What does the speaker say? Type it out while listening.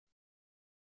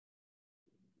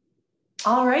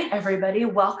All right, everybody,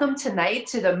 welcome tonight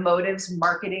to the Motives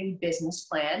Marketing Business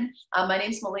Plan. My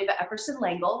name is Maleeva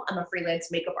Lengel. I'm a freelance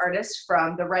makeup artist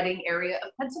from the Reading area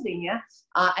of Pennsylvania,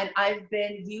 and I've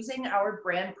been using our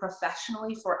brand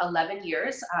professionally for 11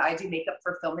 years. I do makeup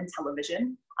for film and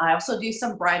television. I also do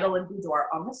some bridal and boudoir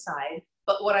on the side.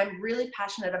 But what I'm really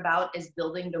passionate about is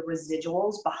building the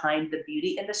residuals behind the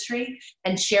beauty industry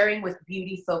and sharing with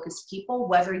beauty-focused people,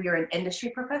 whether you're an industry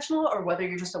professional or whether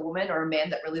you're just a woman or a man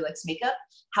that really likes makeup,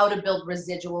 how to build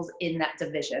residuals in that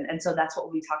division. And so that's what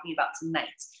we'll be talking about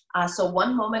tonight. So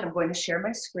one moment, I'm going to share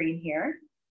my screen here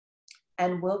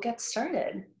and we'll get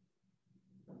started.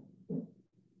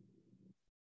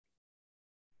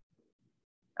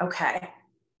 Okay.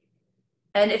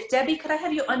 And if Debbie, could I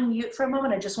have you unmute for a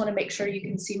moment? I just want to make sure you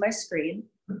can see my screen.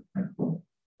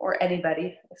 Or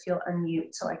anybody, if you'll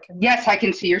unmute so I can. Yes, I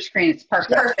can see your screen. It's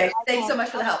perfect. Perfect. Thanks so much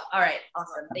for the help. All right.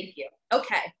 Awesome. Thank you.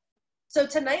 Okay. So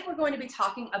tonight we're going to be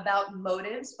talking about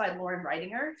Motives by Lauren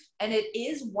Reitinger, and it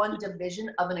is one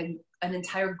division of an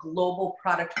entire global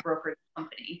product brokerage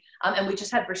company. And we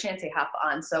just had Vershante hop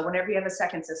on. So whenever you have a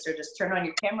second, sister, just turn on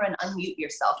your camera and unmute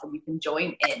yourself and you can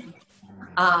join in.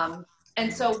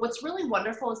 And so what's really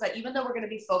wonderful is that even though we're going to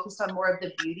be focused on more of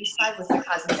the beauty side with the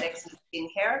cosmetics and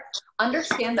skincare,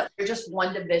 understand that we're just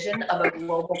one division of a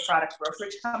global product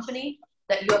brokerage company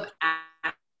that you have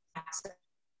access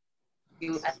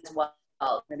to as well. We're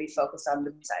going to be focused on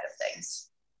the side of things.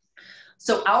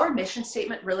 So our mission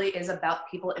statement really is about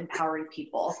people empowering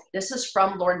people. This is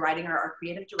from Lauren Reitinger, our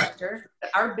creative director.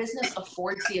 Our business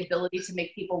affords the ability to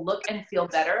make people look and feel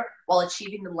better while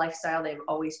achieving the lifestyle they've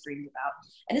always dreamed about.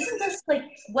 And isn't this like,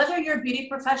 whether you're a beauty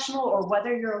professional or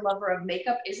whether you're a lover of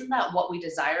makeup, isn't that what we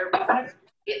desire? We want to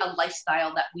create a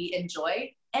lifestyle that we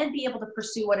enjoy and be able to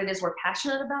pursue what it is we're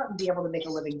passionate about and be able to make a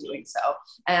living doing so.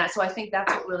 And so I think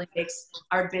that's what really makes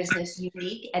our business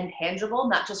unique and tangible,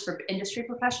 not just for industry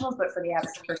professionals, but for the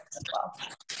average person as well.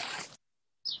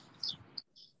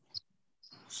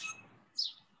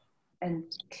 And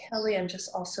Kelly, I'm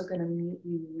just also going to mute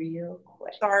you real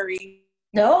quick. Sorry.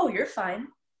 No, you're fine.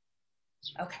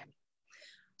 Okay.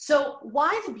 So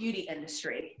why the beauty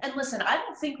industry? And listen, I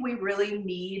don't think we really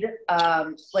need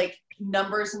like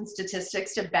numbers and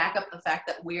statistics to back up the fact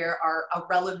that we are a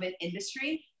relevant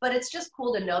industry, but it's just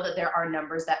cool to know that there are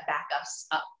numbers that back us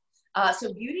up.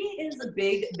 So beauty is a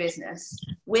big business.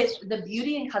 With the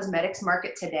beauty and cosmetics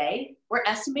market today, we're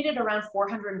estimated around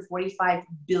 $445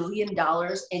 billion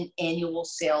in annual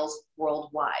sales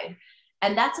worldwide.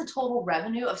 And that's a total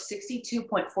revenue of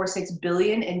 $62.46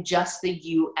 billion in just the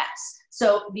US.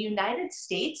 So the United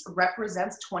States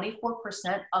represents 24%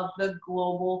 of the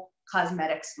global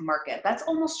cosmetics market. That's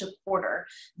almost a quarter.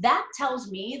 That tells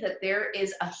me that there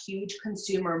is a huge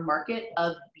consumer market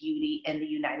of beauty in the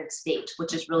United States,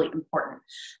 which is really important.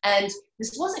 And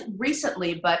this wasn't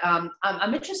recently, but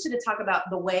I'm interested to talk about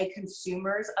the way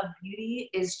consumers of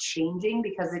beauty is changing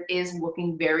because it is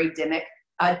looking very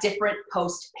different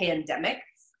post-pandemic.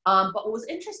 But what was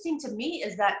interesting to me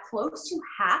is that close to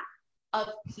half of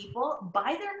people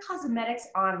buy their cosmetics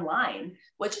online,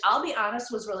 which I'll be honest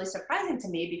was really surprising to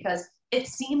me because it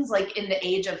seems like in the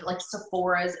age of like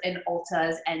Sephora's and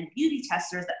Ulta's and beauty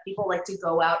testers that people like to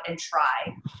go out and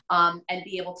try and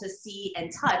be able to see and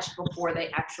touch before they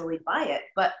actually buy it.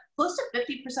 But close to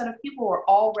 50% of people were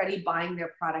already buying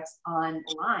their products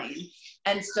online.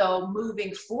 And so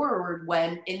moving forward,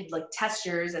 when in like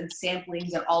testers and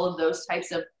samplings and all of those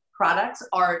types of products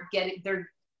they're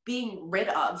being rid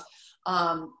of.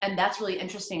 And that's really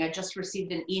interesting. I just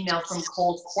received an email from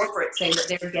Kohl's corporate saying that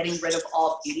they're getting rid of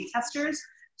all beauty testers.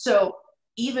 So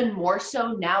even more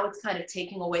so now it's kind of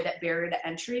taking away that barrier to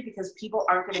entry because people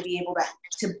aren't going to be able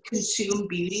to consume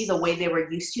beauty the way they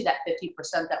were used to, that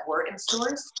 50% that were in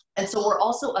stores. And so we're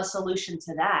also a solution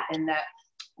to that in that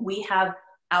we have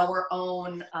our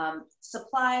own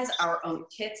supplies, our own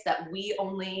kits that we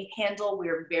only handle.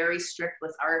 We're very strict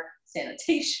with our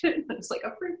sanitation. It's like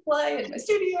a fruit fly in my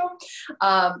studio.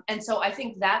 And so I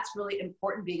think that's really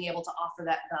important, being able to offer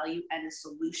that value and a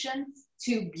solution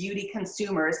to beauty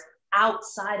consumers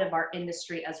outside of our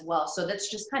industry as well. So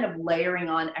that's just kind of layering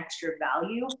on extra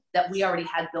value that we already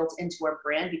had built into our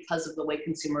brand because of the way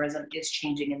consumerism is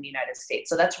changing in the United States.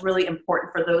 So that's really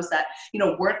important for those that,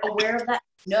 weren't aware of that,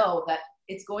 know that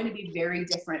it's going to be very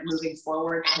different moving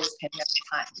forward post-pandemic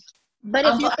time. But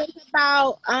if you think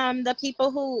about the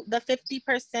people the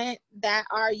 50% that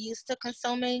are used to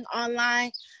consuming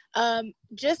online,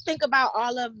 just think about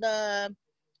all of the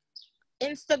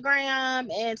Instagram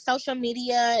and social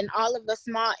media and all of the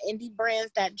small indie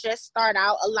brands that just start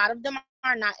out. A lot of them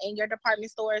are not in your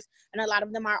department stores and a lot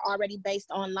of them are already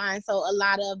based online. So a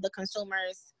lot of the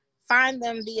consumers find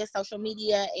them via social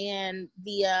media and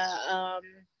via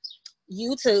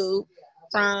YouTube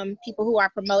from people who are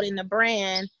promoting the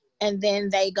brand, and then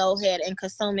they go ahead and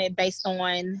consume it based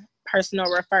on personal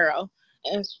referral.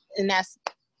 And that's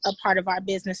a part of our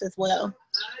business as well.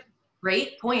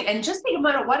 Great point. And just think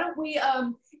about it, why don't we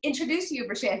introduce you,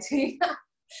 Vershante?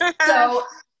 So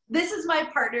this is my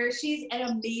partner. She's an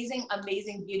amazing,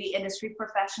 amazing beauty industry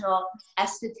professional,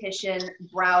 esthetician,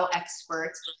 brow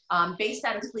expert, based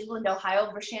out of Cleveland, Ohio.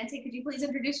 Vershante, could you please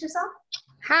introduce yourself?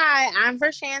 Hi, I'm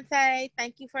Vershante.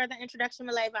 Thank you for the introduction,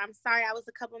 Maleeva. I'm sorry I was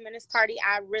a couple minutes tardy.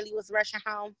 I really was rushing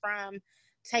home from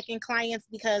taking clients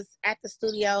because at the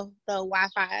studio, the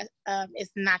Wi-Fi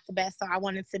is not the best. So I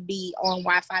wanted to be on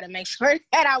Wi-Fi to make sure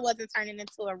that I wasn't turning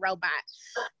into a robot.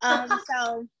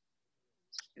 So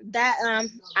that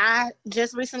I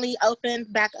just recently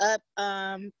opened back up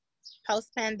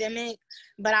post-pandemic,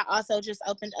 but I also just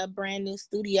opened a brand new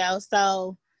studio.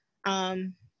 So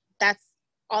that's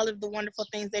all of the wonderful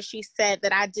things that she said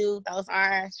that I do. Those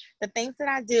are the things that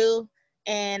I do,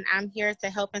 and I'm here to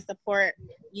help and support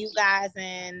you guys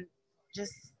and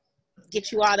just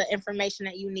get you all the information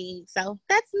that you need. So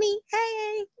that's me.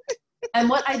 Hey. And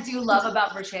what I do love about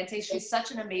Vershante, she's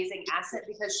such an amazing asset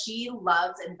because she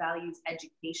loves and values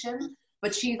education,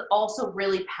 but she's also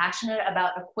really passionate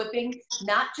about equipping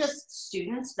not just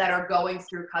students that are going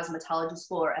through cosmetology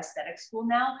school or aesthetic school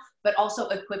now, but also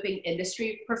equipping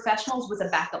industry professionals with a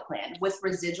backup plan, with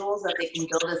residuals that they can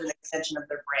build as an extension of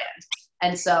their brand.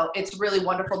 And so it's really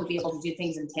wonderful to be able to do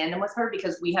things in tandem with her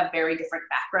because we have very different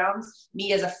backgrounds.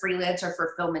 Me as a freelancer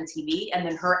for film and TV, and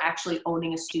then her actually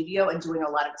owning a studio and doing a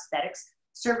lot of aesthetics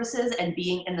services and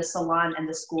being in the salon and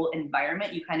the school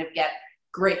environment. You kind of get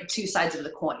great two sides of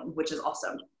the coin, which is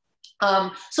awesome.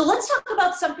 So let's talk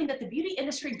about something that the beauty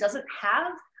industry doesn't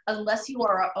have unless you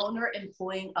are an owner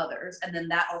employing others. And then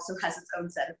that also has its own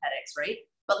set of headaches, right?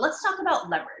 But let's talk about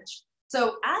leverage.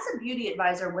 So as a beauty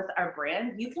advisor with our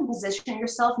brand, you can position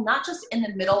yourself not just in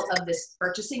the middle of this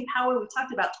purchasing power. We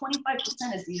talked about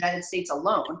 25% is the United States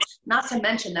alone, not to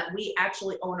mention that we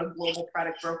actually own a global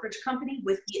product brokerage company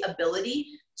with the ability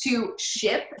to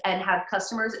ship and have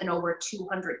customers in over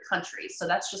 200 countries. So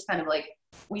that's just kind of like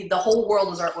the whole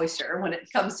world is our oyster when it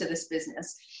comes to this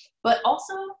business. But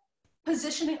also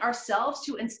positioning ourselves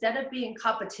to, instead of being in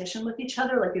competition with each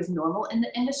other like is normal in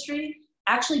the industry,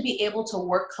 actually be able to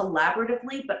work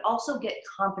collaboratively, but also get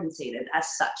compensated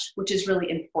as such, which is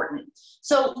really important.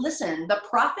 So listen, the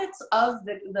profits of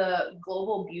the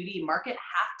global beauty market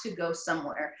have to go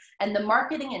somewhere. And the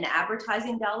marketing and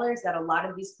advertising dollars that a lot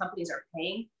of these companies are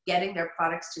paying, getting their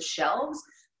products to shelves,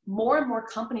 more and more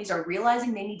companies are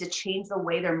realizing they need to change the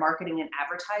way they're marketing and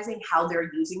advertising, how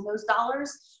they're using those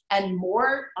dollars. And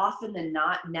more often than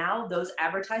not, now those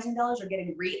advertising dollars are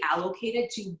getting reallocated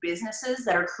to businesses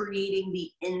that are creating the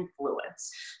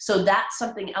influence. So that's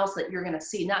something else that you're going to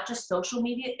see, not just social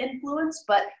media influence,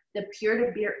 but the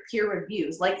peer-to-peer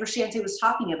reviews, like Vershante was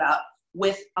talking about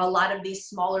with a lot of these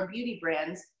smaller beauty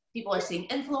brands. People are seeing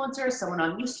influencers, someone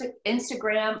on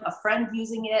Instagram, a friend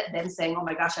using it, then saying, oh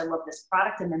my gosh, I love this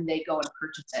product, and then they go and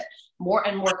purchase it. More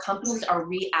and more companies are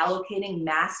reallocating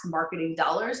mass marketing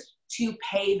dollars to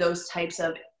pay those types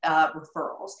of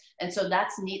referrals. And so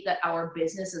that's neat that our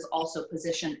business is also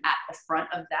positioned at the front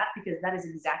of that, because that is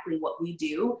exactly what we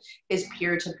do, is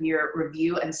peer-to-peer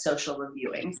review and social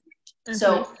reviewing. Mm-hmm.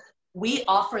 So we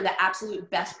offer the absolute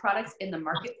best products in the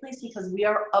marketplace because we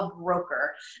are a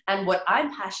broker. And what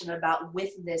I'm passionate about with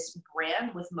this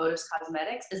brand, with Motives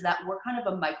Cosmetics, is that we're kind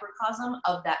of a microcosm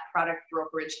of that product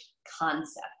brokerage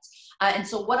concept. And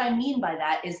so what I mean by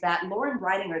that is that Lauren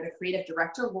Ridinger, the creative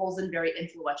director, rolls in very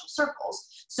influential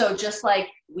circles. So just like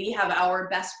we have our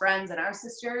best friends and our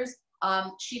sisters,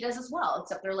 she does as well,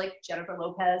 except they're like Jennifer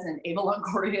Lopez and Ava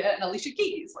Longoria and Alicia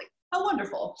Keys. Like, how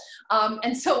wonderful.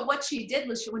 And so what she did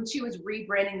was when she was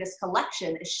rebranding this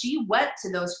collection, she went to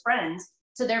those friends,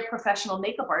 to their professional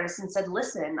makeup artists, and said,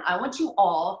 listen, I want you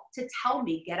all to tell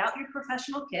me, get out your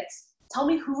professional kits, tell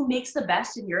me who makes the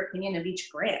best in your opinion of each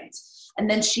brand. And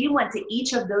then she went to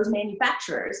each of those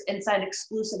manufacturers and signed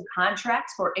exclusive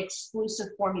contracts for exclusive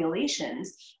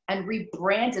formulations and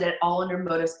rebranded it all under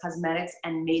Motives Cosmetics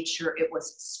and made sure it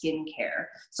was skincare.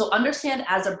 So understand,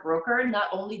 as a broker, not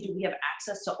only do we have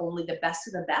access to only the best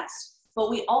of the best, but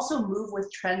we also move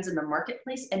with trends in the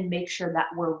marketplace and make sure that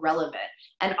we're relevant.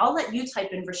 And I'll let you chime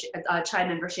in,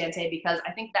 Vershante, because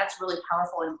I think that's really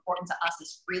powerful and important to us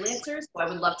as freelancers. So I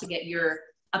would love to get your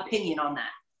opinion on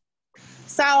that.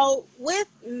 So with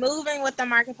moving with the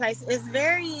marketplace, it's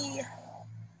very,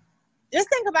 just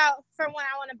think about, for when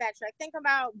I want to backtrack, think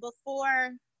about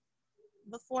before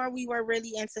before we were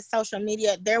really into social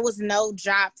media, there was no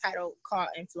job title called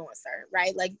influencer,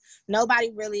 right? Like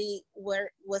nobody really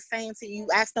was saying to you,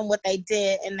 ask them what they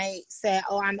did and they said,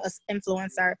 oh, I'm an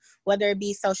influencer, whether it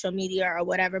be social media or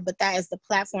whatever, but that is the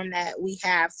platform that we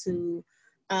have to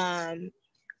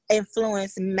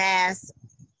influence mass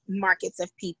markets of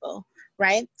people,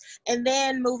 right? And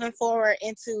then moving forward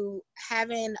into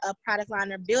having a product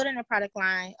line or building a product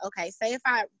line. Okay, say if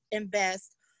I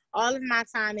invest all of my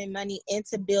time and money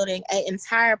into building an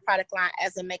entire product line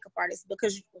as a makeup artist,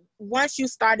 because once you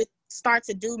start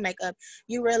to do makeup,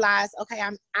 you realize, okay,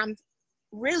 I'm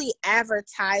really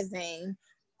advertising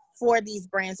for these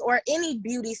brands or any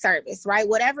beauty service, right?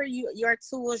 Whatever your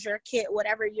tools, your kit,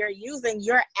 whatever you're using,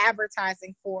 you're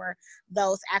advertising for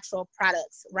those actual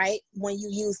products, right? When you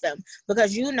use them,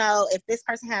 because you know, if this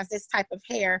person has this type of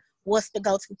hair, what's the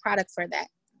go-to product for that?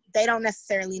 They don't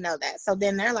necessarily know that. So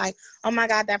then they're like, oh my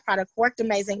God, that product worked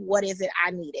amazing. What is it?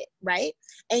 I need it, right?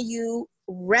 And you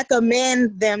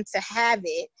recommend them to have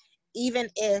it, even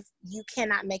if you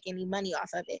cannot make any money off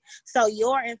of it. So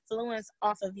your influence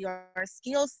off of your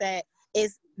skill set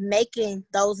is making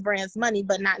those brands money,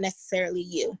 but not necessarily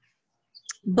you.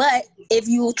 But if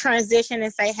you transition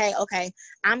and say, hey, okay,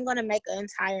 I'm going to make an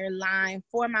entire line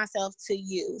for myself to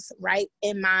use, right,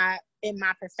 in my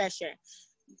profession.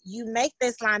 You make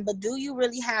this line, but do you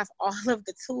really have all of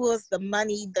the tools, the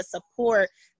money, the support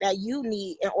that you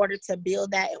need in order to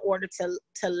build that, in order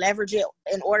to leverage it,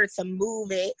 in order to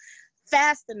move it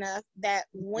fast enough that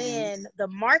when the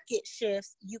market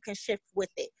shifts, you can shift with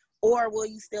it? Or will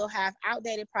you still have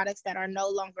outdated products that are no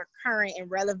longer current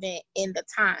and relevant in the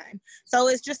time? So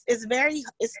it's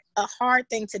a hard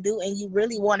thing to do, and you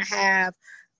really want to have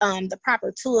the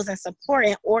proper tools and support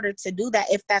in order to do that,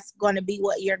 if that's going to be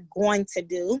what you're going to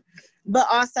do. But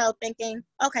also thinking,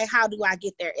 okay, how do I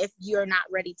get there if you're not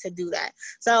ready to do that?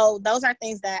 So those are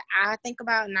things that I think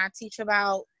about and I teach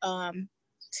about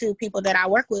to people that I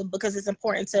work with, because it's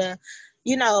important to,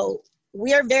 you know,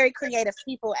 we are very creative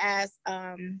people as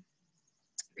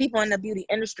people in the beauty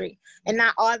industry, and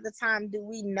not all the time do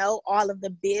we know all of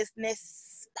the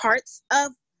business parts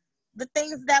of the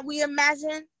things that we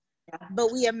imagine.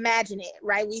 But we imagine it,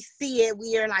 right? We see it.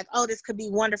 We are like, oh, this could be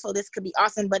wonderful. This could be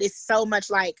awesome. But it's so much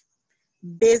like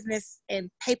business and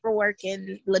paperwork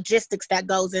and logistics that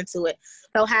goes into it.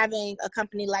 So having a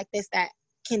company like this that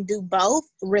can do both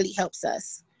really helps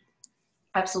us.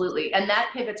 Absolutely. And that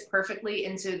pivots perfectly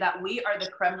into that we are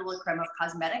the creme de la creme of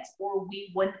cosmetics, or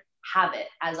we wouldn't have it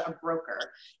as a broker.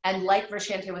 And like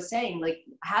Vershante was saying, like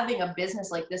having a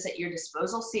business like this at your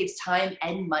disposal saves time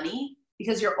and money,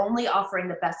 because you're only offering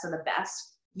the best of the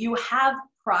best. You have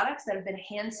products that have been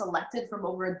hand selected from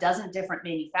over a dozen different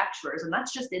manufacturers. And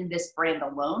that's just in this brand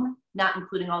alone, not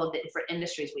including all of the different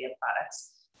industries we have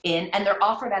products in. And they're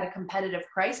offered at a competitive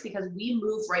price because we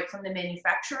move right from the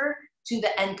manufacturer to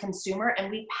the end consumer,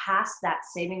 and we pass that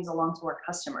savings along to our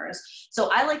customers. So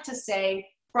I like to say,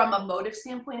 from a motive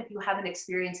standpoint, if you haven't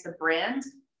experienced the brand,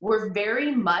 we're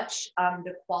very much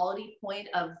the quality point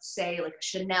of, say, like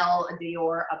Chanel, a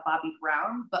Dior, a Bobbi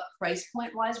Brown, but price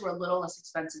point wise, we're a little less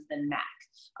expensive than MAC.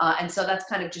 And so that's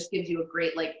kind of just gives you a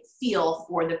great like feel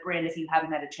for the brand if you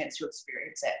haven't had a chance to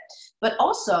experience it. But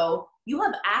also, you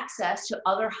have access to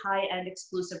other high-end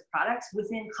exclusive products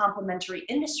within complementary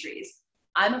industries.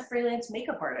 I'm a freelance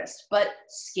makeup artist, but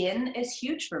skin is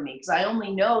huge for me because I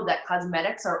only know that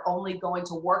cosmetics are only going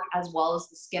to work as well as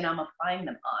the skin I'm applying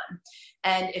them on.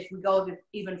 And if we go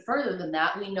even further than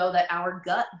that, we know that our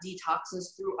gut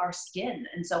detoxes through our skin.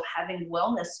 And so having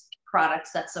wellness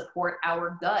products that support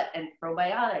our gut and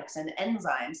probiotics and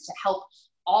enzymes to help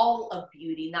all of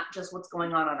beauty, not just what's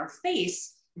going on our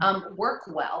face, work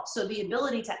well. So the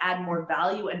ability to add more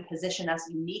value and position us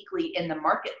uniquely in the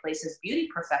marketplace as beauty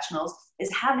professionals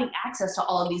is having access to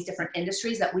all of these different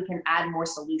industries that we can add more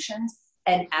solutions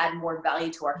and add more value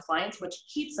to our clients, which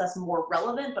keeps us more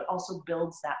relevant, but also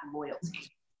builds that loyalty.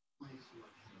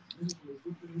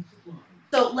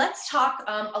 So let's talk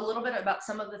a little bit about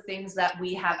some of the things that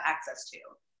we have access to.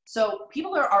 So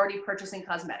people are already purchasing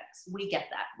cosmetics. We get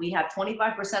that. We have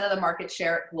 25% of the market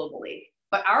share globally.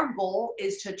 But our goal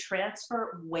is to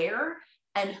transfer where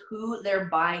and who they're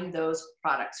buying those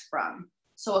products from.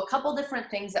 So a couple different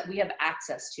things that we have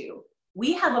access to.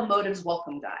 We have a motives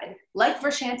welcome guide. Like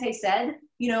Vershante said,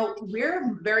 you know,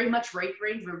 we're very much right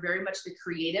brain. We're very much the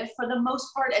creative for the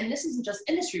most part. And this isn't just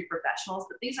industry professionals,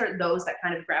 but these are those that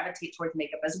kind of gravitate towards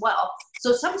makeup as well.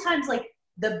 So sometimes like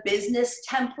the business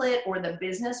template or the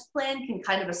business plan can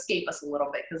kind of escape us a little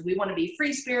bit because we want to be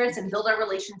free spirits and build our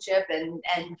relationship and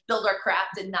build our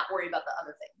craft and not worry about the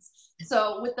other things.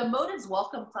 So with the motives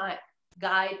welcome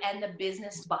guide, and the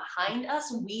business behind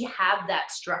us, we have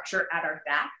that structure at our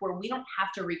back where we don't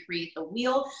have to recreate the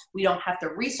wheel. We don't have to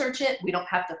research it. We don't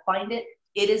have to find it.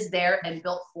 It is there and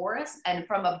built for us. And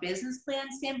from a business plan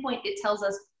standpoint, it tells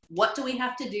us what do we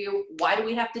have to do? Why do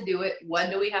we have to do it? When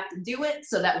do we have to do it?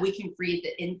 So that we can create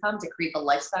the income to create the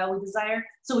lifestyle we desire.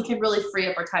 So we can really free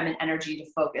up our time and energy to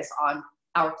focus on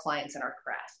our clients and our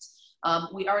craft.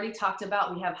 We already talked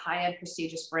about, we have high-end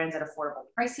prestigious brands at affordable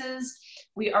prices.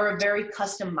 We are a very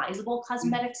customizable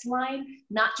cosmetics line,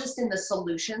 not just in the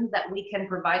solutions that we can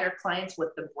provide our clients with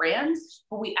the brands,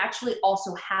 but we actually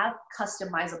also have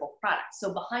customizable products.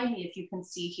 So behind me, if you can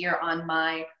see here on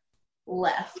my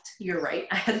left, you're right,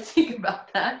 I had to think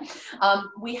about that.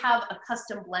 We have a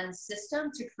custom blend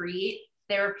system to create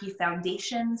therapy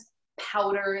foundations,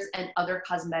 powders, and other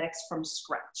cosmetics from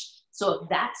scratch. So if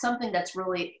that's something that's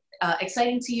really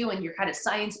exciting to you and you're kind of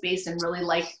science-based and really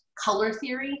like color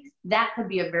theory, that could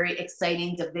be a very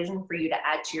exciting division for you to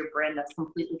add to your brand that's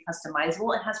completely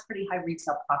customizable and has pretty high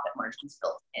retail profit margins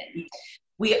built in.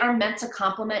 We are meant to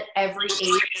complement every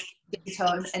age, skin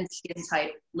tone, and skin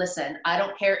type. Listen, I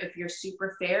don't care if you're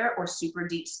super fair or super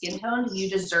deep skin toned,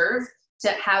 you deserve to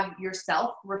have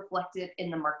yourself reflected in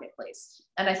the marketplace.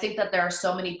 And I think that there are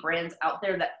so many brands out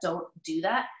there that don't do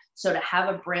that. So to have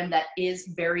a brand that is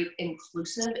very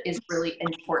inclusive is really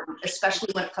important, especially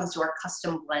when it comes to our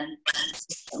custom blend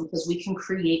system, because we can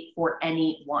create for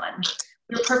anyone.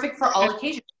 They're perfect for all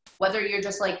occasions, whether you're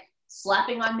just like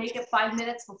slapping on makeup 5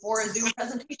 minutes before a Zoom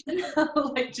presentation,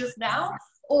 like just now,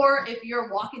 or if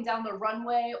you're walking down the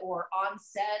runway or on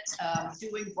set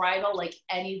doing bridal, like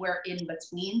anywhere in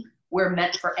between, we're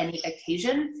meant for any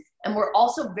occasion. And we're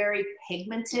also very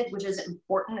pigmented, which is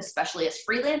important, especially as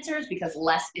freelancers, because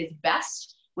less is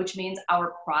best, which means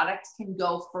our product can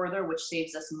go further, which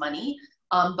saves us money.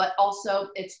 But also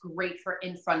it's great for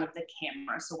in front of the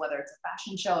camera. So whether it's a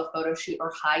fashion show, a photo shoot,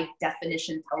 or high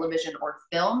definition television or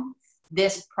film,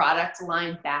 this product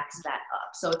line backs that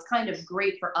up. So it's kind of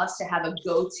great for us to have a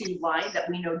go-to line that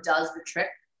we know does the trick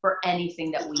for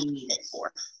anything that we need it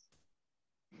for.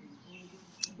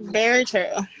 Very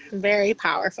true. Very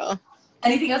powerful.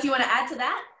 Anything else you want to add to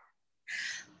that?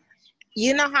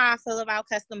 You know how I feel about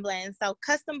custom blend. So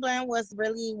custom blend was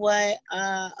really what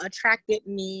attracted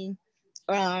me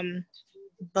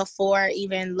before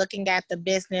even looking at the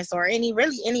business or any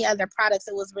other products.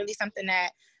 It was really something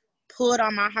that pulled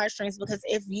on my heartstrings, because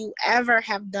if you ever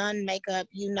have done makeup,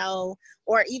 you know,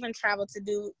 or even travel to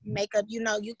do makeup, you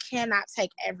know, you cannot take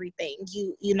everything.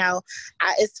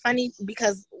 It's funny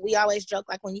because we always joke,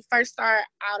 like when you first start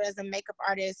out as a makeup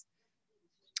artist,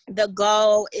 the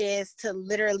goal is to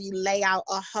literally lay out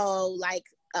a whole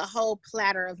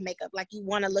platter of makeup. Like you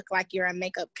want to look like you're a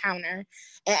makeup counter.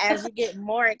 And as you get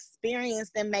more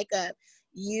experienced in makeup,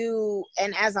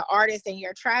 and as an artist and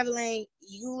you're traveling,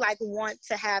 you like want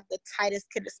to have the tightest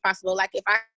kit as possible. Like if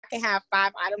I can have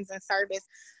 5 items in service,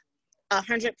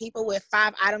 100 people with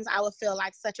 5 items, I would feel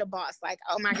like such a boss. Like,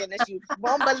 oh my goodness, you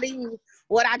won't believe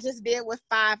what I just did with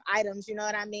 5 items. You know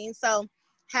what I mean? So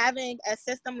having a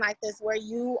system like this where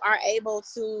you are able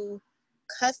to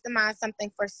customize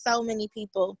something for so many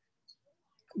people,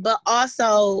 but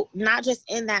also not just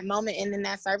in that moment and in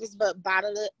that service, but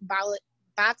bottle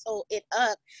it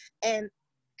up and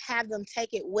have them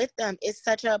take it with them is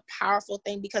such a powerful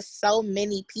thing, because so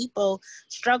many people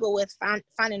struggle with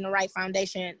finding the right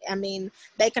foundation. I mean,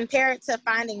 they compare it to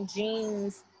finding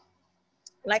jeans,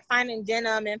 like finding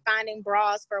denim and finding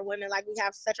bras for women. Like we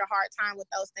have such a hard time with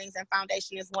those things, and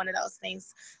foundation is one of those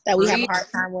things that we have a hard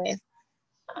time with.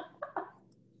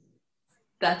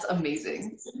 That's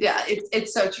amazing. Yeah,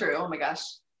 it's so true. Oh my gosh.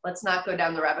 Let's not go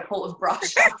down the rabbit hole of bra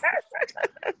shopping.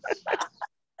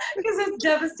 Because it's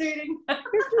devastating.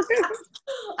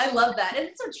 I love that. And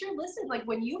it's so true. Listen, like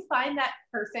when you find that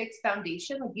perfect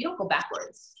foundation, like you don't go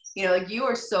backwards. You know, like you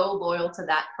are so loyal to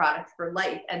that product for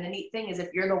life. And the neat thing is if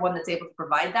you're the one that's able to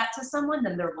provide that to someone,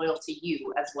 then they're loyal to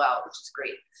you as well, which is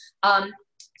great.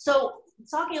 So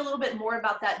talking a little bit more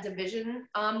about that division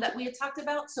that we had talked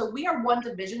about. So we are one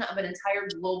division of an entire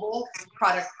global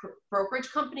product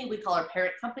brokerage company. We call our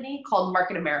parent company called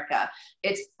Market America.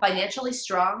 It's financially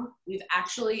strong. We've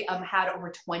actually had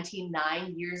over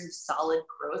 29 years of solid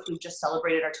growth. We've just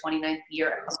celebrated our 29th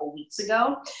year a couple weeks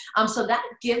ago. So that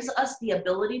gives us the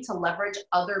ability to leverage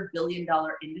other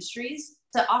billion-dollar industries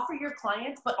to offer your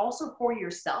clients, but also for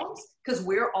yourselves, because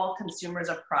we're all consumers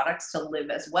of products to live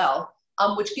as well.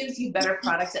 Which gives you better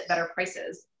products at better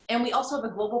prices. And we also have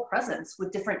a global presence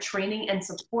with different training and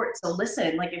support. So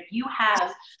listen, like if you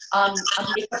have a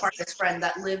makeup artist friend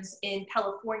that lives in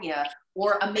California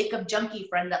or a makeup junkie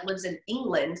friend that lives in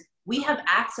England, we have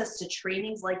access to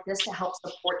trainings like this to help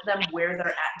support them where they're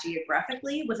at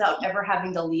geographically without ever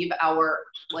having to leave our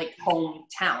like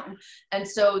hometown. And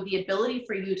so the ability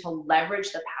for you to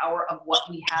leverage the power of what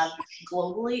we have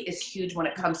globally is huge when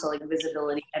it comes to like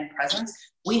visibility and presence.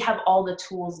 We have all the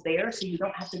tools there, so you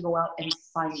don't have to go out and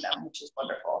find them, which is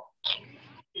wonderful.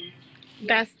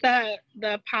 That's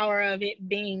the power of it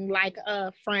being like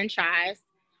a franchise,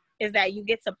 is that you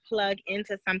get to plug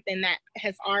into something that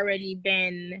has already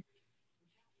been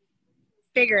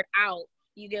figured out.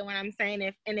 You get what I'm saying?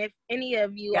 If any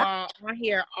of you all on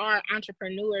here are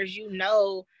entrepreneurs, you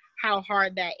know how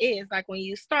hard that is. Like when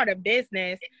you start a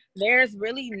business, there's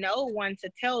really no one to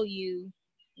tell you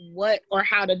what or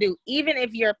how to do, even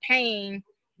if you're paying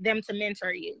them to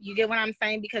mentor you. You get what I'm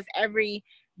saying? Because every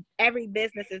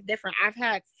business is different. I've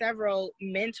had several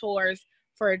mentors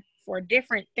for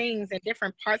different things and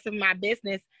different parts of my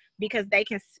business because they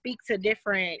can speak to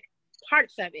different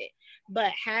parts of it.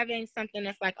 But having something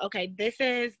that's like, okay, this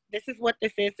is what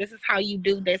this is how you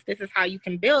do this is how you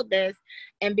can build this,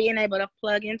 and being able to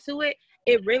plug into it,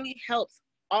 it really helps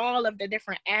all of the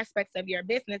different aspects of your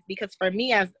business. Because for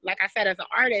me, as like I said, as an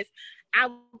artist,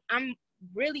 I'm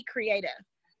really creative.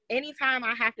 Anytime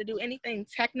I have to do anything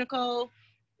technical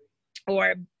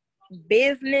or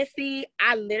businessy,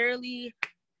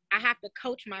 I have to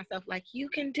coach myself like, you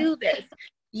can do this.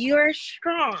 You're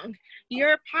strong.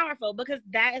 You're powerful, because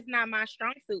that is not my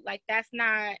strong suit. Like that's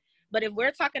not, but if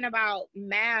we're talking about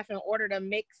math in order to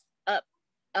mix up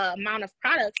amount of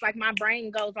products, like my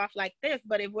brain goes off like this.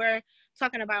 But if we're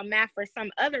talking about math for some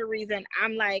other reason,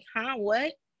 I'm like, huh,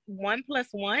 what? 1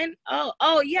 + 1?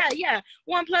 Oh yeah.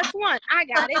 1 + 1. I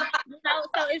got it.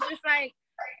 So it's just like,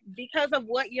 because of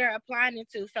what you're applying it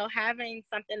to. So having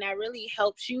something that really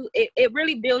helps you, it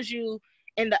really builds you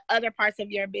in the other parts of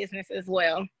your business as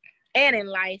well, and in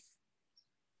life.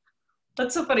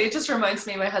 That's so funny. It just reminds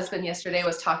me, my husband yesterday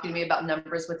was talking to me about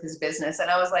numbers with his business, and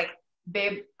I was like,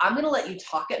 babe, I'm going to let you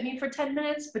talk at me for 10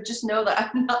 minutes, but just know that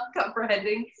I'm not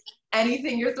comprehending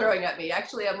anything you're throwing at me.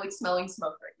 Actually, I'm like smelling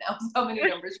smoke right now. So many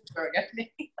numbers you're throwing at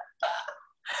me.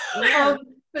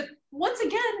 But once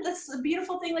again, that's a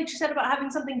beautiful thing, like you said, about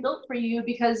having something built for you,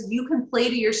 because you can play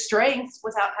to your strengths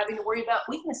without having to worry about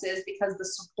weaknesses, because the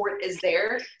support is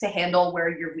there to handle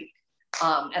where you're weak.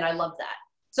 And I love that.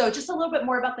 So just a little bit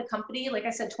more about the company. Like I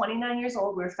said, 29 years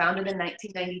old. We were founded in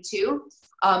 1992.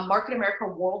 Market America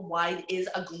Worldwide is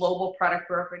a global product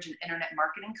brokerage and internet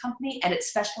marketing company, and it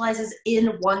specializes in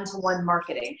one-to-one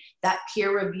marketing, that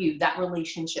peer review, that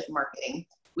relationship marketing.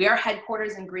 We are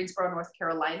headquarters in Greensboro, North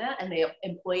Carolina, and they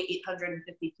employ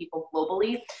 850 people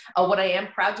globally. What I am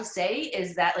proud to say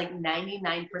is that like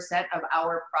 99% of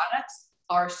our products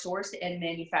are sourced and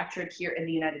manufactured here in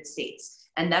the United States.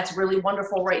 And that's really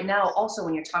wonderful right now. Also,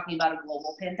 when you're talking about a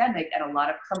global pandemic, and a lot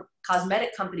of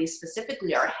cosmetic companies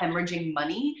specifically are hemorrhaging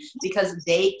money because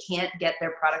they can't get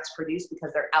their products produced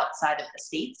because they're outside of the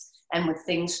States. And with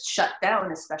things shut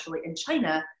down, especially in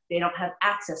China, they don't have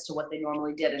access to what they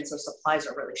normally did. And so supplies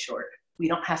are really short. We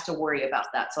don't have to worry about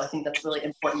that. So I think that's really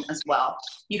important as well.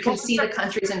 You can see the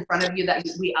countries in front of you that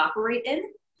we operate in.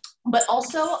 But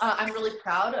also, I'm really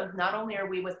proud of, not only are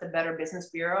we with the Better Business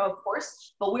Bureau, of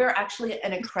course, but we are actually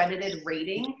an accredited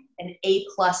rating, an A+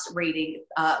 rating,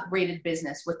 rated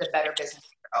business with the Better Business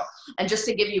Bureau. And just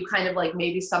to give you kind of like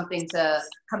maybe something to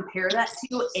compare that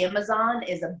to, Amazon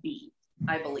is a B,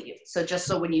 I believe. So just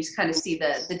so when you kind of see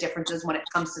the differences when it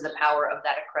comes to the power of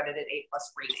that accredited A+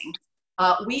 rating.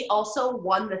 We also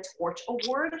won the Torch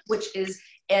Award, which is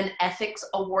an ethics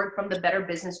award from the Better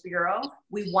Business Bureau.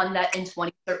 We won that in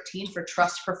 2013 for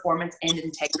trust, performance, and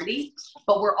integrity.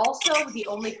 But we're also the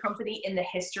only company in the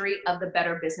history of the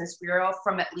Better Business Bureau,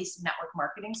 from at least a network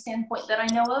marketing standpoint that I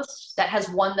know of, that has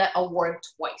won that award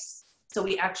twice. So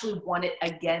we actually won it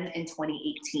again in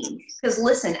 2018. Because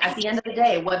listen, at the end of the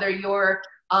day, whether you're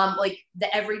like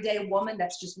the everyday woman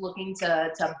that's just looking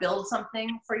to build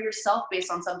something for yourself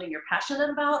based on something you're passionate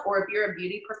about, or if you're a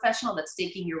beauty professional that's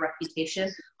staking your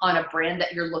reputation on a brand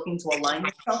that you're looking to align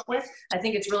yourself with, I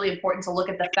think it's really important to look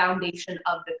at the foundation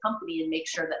of the company and make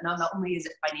sure that not only is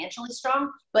it financially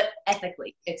strong, but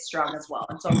ethically it's strong as well.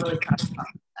 And so I'm really proud of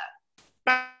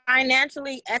that.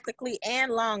 Financially, ethically,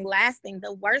 and long lasting.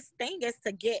 The worst thing is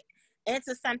to get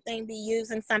into something, be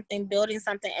using something, building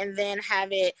something, and then have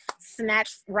it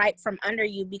snatched right from under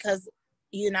you. Because,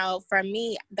 you know, for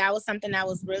me, that was something that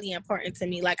was really important to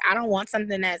me. Like, I don't want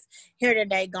something that's here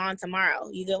today, gone tomorrow.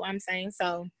 You get what I'm saying?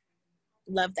 So,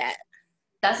 love that.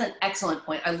 That's an excellent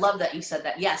point. I love that you said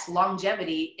that. Yes,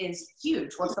 longevity is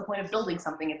huge. What's the point of building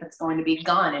something if it's going to be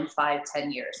gone in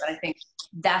 5-10 years? And I think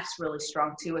that's really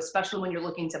strong too, especially when you're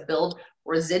looking to build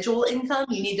residual income.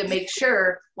 You need to make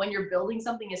sure when you're building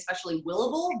something especially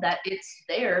willable that it's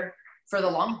there for the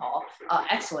long haul.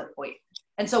 Excellent point.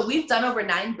 And so we've done over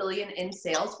 9 billion in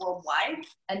sales worldwide.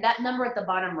 And that number at the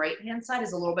bottom right-hand side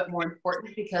is a little bit more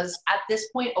important because at this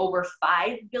point, over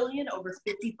 5 billion, over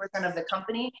 50% of the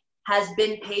company has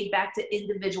been paid back to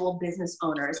individual business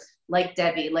owners like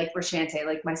Debbie, like Vershante,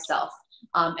 like myself.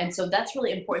 And so that's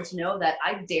really important to know that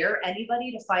I dare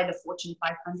anybody to find a Fortune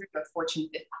 500 or Fortune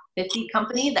 50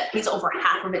 company that pays over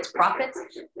half of its profits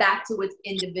back to its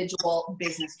individual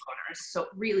business owners. So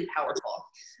really powerful.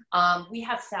 We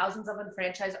have thousands of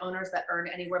unfranchised owners that earn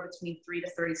anywhere between $300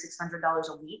 to $3,600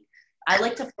 a week. I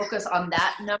like to focus on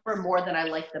that number more than I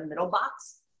like the middle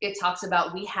box. It talks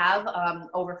about we have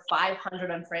over 500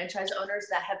 unfranchised owners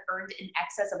that have earned in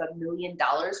excess of $1 million.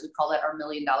 We call that our $1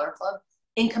 Million Club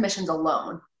in commissions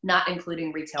alone, not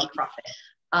including retail profit.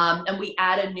 And we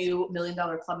add a new $1 Million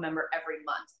Club member every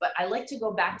month. But I like to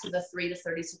go back to the $300 to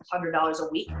 $3,600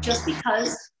 a week, just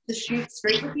because to shoot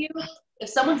straight with you, if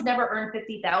someone's never earned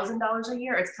 $50,000 a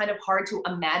year, it's kind of hard to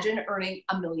imagine earning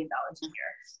 $1 million a year.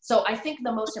 So I think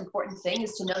the most important thing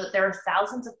is to know that there are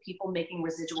thousands of people making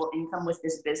residual income with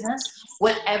this business.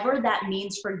 Whatever that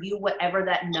means for you, whatever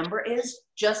that number is,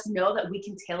 just know that we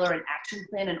can tailor an action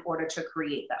plan in order to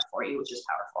create that for you, which is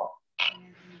powerful.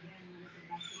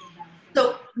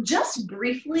 So just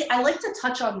briefly, I like to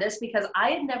touch on this because I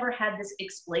had never had this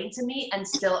explained to me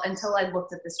until I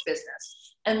looked at this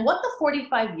business. And what the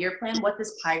 45-year plan, what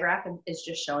this pie graph is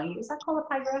just showing you, is that called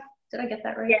a pie graph? Did I get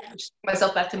that right? Yeah. Just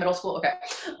myself back to middle school?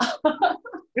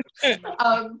 Okay.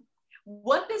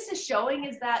 What this is showing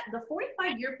is that the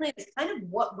 45-year plan is kind of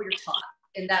what we're taught,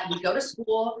 in that we go to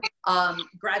school,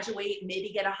 graduate, maybe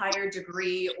get a higher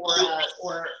degree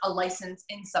or a license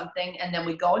in something, and then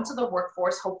we go into the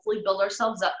workforce, hopefully build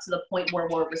ourselves up to the point where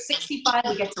we're over 65,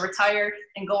 we get to retire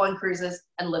and go on cruises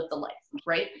and live the life,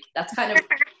 right? That's kind of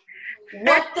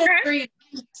what this dream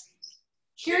is.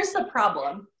 Here's the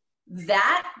problem.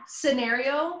 That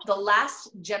scenario, the last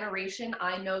generation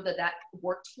I know that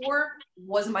worked for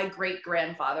was my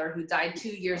great-grandfather, who died 2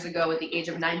 years ago at the age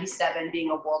of 97,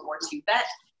 being a World War II vet.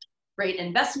 Great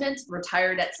investment,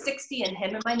 retired at 60, and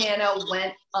him and my Nana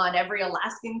went on every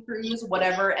Alaskan cruise,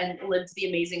 whatever, and lived the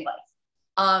amazing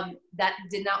life. That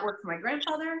did not work for my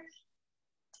grandfather,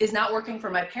 is not working for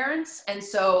my parents, and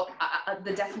so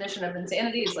the definition of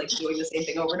insanity is like doing the same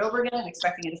thing over and over again and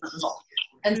expecting a different result.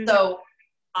 And so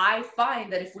I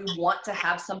find that if we want to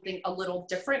have something a little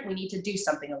different, we need to do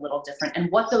something a little different.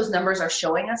 And what those numbers are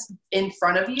showing us in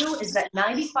front of you is that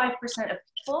 95% of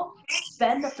people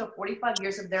spend up to 45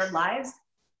 years of their lives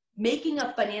making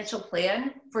a financial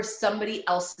plan for somebody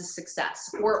else's success,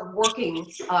 or working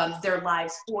their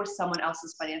lives for someone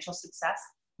else's financial success,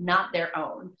 not their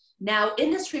own. Now,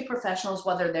 industry professionals,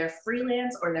 whether they're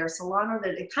freelance or they're salon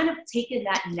owner, they've kind of taken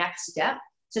that next step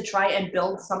to try and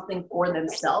build something for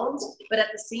themselves. But at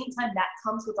the same time, that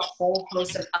comes with a whole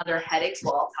host of other headaches,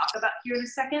 well, I'll talk about here in a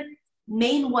second.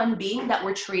 Main one being that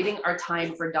we're trading our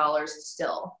time for dollars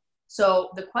still.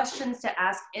 So the questions to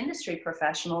ask industry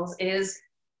professionals is,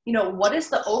 what is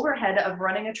the overhead of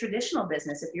running a traditional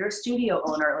business? If you're a studio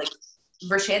owner, like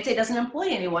Vershante doesn't employ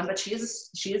anyone, but she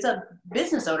is a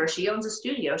business owner. She owns a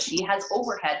studio. She has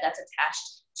overhead that's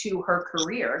attached to her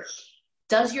career.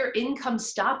 Does your income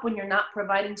stop when you're not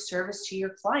providing service to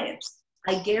your clients?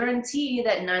 I guarantee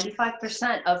that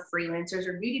 95% of freelancers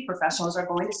or beauty professionals are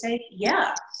going to say,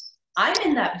 yeah, I'm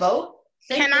in that boat.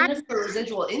 Thank goodness for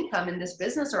residual income in this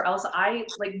business, or else I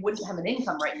wouldn't have an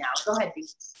income right now. Go ahead, B.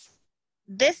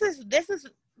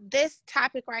 This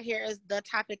topic right here is the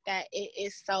topic that it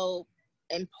is so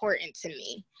important to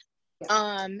me.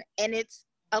 And it's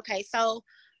okay. So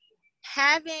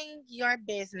having your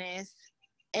business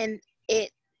and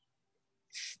it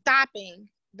stopping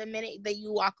the minute that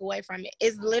you walk away from it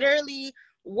is literally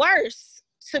worse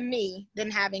to me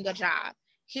than having a job.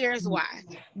 Here's why.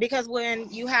 Because when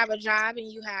you have a job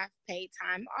and you have paid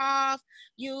time off,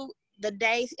 the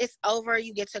day it's over,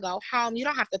 you get to go home. You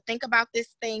don't have to think about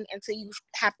this thing until you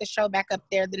have to show back up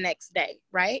there the next day,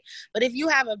 right? But if you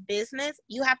have a business,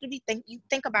 you have to you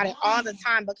think about it all the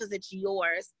time because it's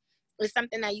yours. It's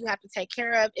something that you have to take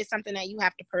care of. It's something that you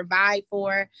have to provide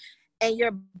for, and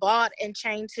you're bought and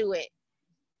chained to it.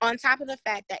 On top of the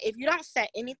fact that if you don't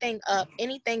set anything up,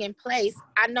 anything in place,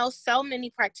 I know so many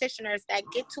practitioners that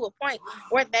get to a point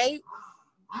where they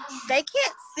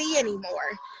can't see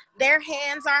anymore. Their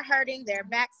hands are hurting, their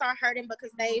backs are hurting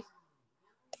because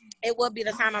it will be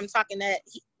the time I'm talking that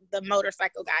the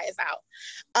motorcycle guy is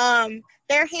out.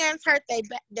 Their hands hurt,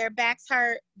 their backs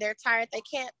hurt, they're tired, they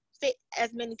can't fit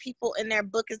as many people in their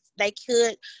book as they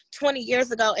could 20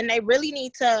 years ago, and they really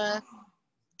need to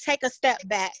take a step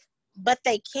back, but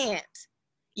they can't.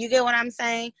 You get what I'm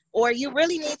saying? Or you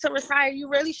really need to retire. You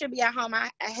really should be at home. I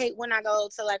hate when I go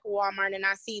to like Walmart and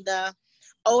I see the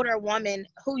older woman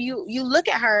who you look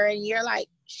at her and you're like,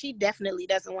 she definitely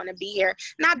doesn't want to be here.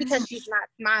 Not because she's not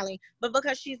smiling, but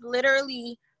because she's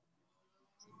literally,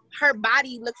 her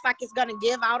body looks like it's going to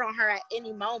give out on her at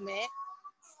any moment.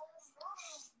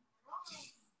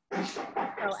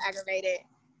 So aggravated.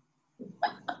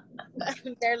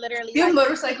 They're literally You have like,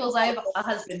 motorcycles. I have a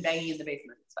husband banging in the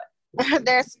basement. It's fine.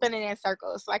 they're spinning in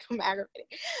circles, like I'm aggravated.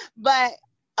 But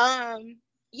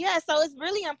yeah, so it's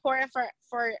really important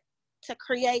for to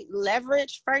create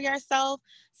leverage for yourself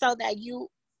so that you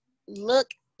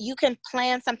can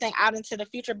plan something out into the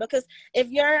future. Because if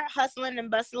you're hustling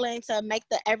and bustling to make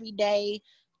the everyday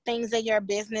things in your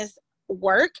business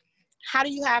work, how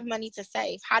do you have money to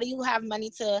save? How do you have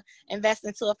money to invest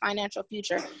into a financial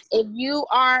future? If you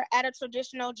are at a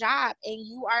traditional job and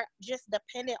you are just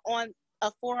dependent on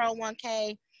a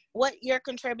 401k, what you're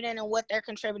contributing and what they're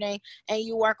contributing, and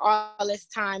you work all this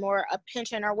time, or a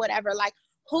pension or whatever, like,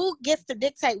 who gets to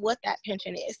dictate what that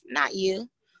pension is? Not you.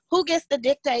 Who gets to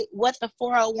dictate what the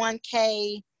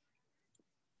 401k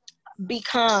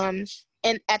becomes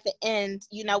and at the end,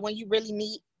 you know, when you really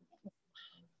need,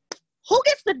 who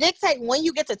gets to dictate when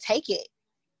you get to take it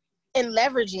and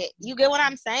leverage it? You get what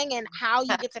I'm saying? And how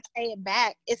you get to pay it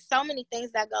back. It's so many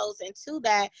things that goes into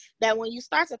that when you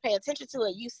start to pay attention to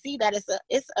it, you see that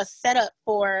it's a setup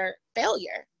for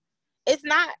failure. It's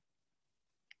not,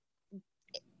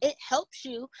 it helps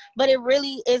you, but it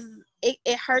really is,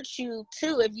 it hurts you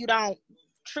too if you don't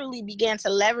truly begin to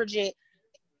leverage it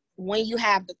when you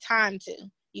have the time to.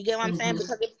 You get what I'm saying?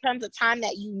 Because it becomes a time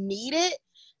that you need it,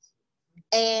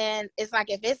 and it's like,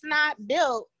 if it's not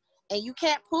built and you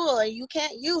can't pull and you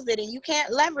can't use it and you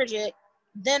can't leverage it,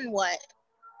 then what?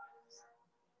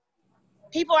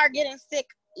 People are getting sick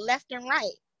left and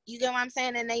right. You get what I'm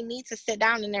saying? And they need to sit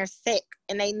down, and they're sick,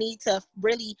 and they need to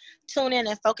really tune in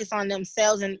and focus on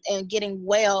themselves and getting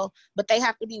well. But they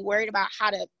have to be worried about how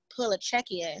to pull a check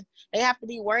in. They have to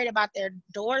be worried about their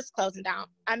doors closing down.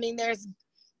 I mean, there's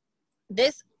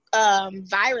this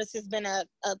virus has been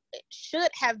should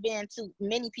have been to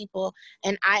many people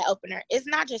an eye-opener. It's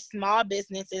not just small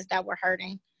businesses that were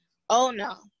hurting. Oh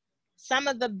no. Some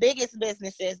of the biggest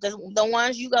businesses, the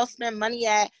ones you go spend money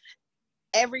at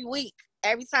every week,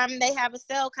 every time they have a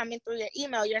sale coming through your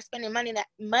email, you're spending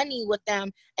money with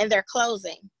them, and they're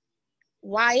closing.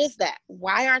 Why is that?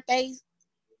 Why aren't they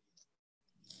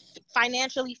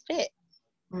financially fit?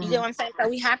 You get what I'm saying? So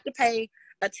we have to pay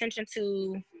attention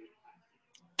to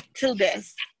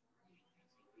this.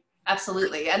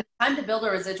 Absolutely. And the time to build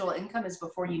a residual income is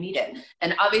before you need it.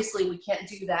 And obviously we can't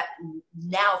do that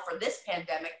now for this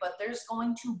pandemic, but there's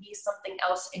going to be something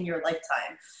else in your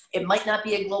lifetime. It might not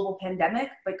be a global pandemic,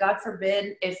 but God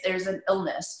forbid if there's an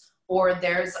illness, or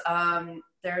there's a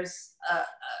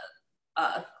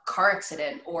car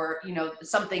accident, or, you know,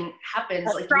 something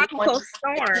happens, A like tropical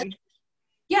storm.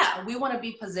 Yeah, we want to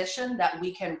be positioned that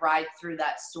we can ride through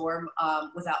that storm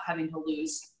without having to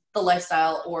lose the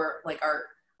lifestyle or like our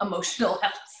emotional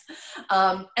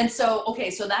health. And so, okay,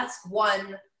 so that's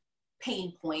one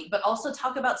pain point, but also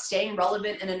talk about staying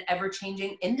relevant in an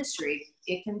ever-changing industry.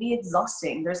 It can be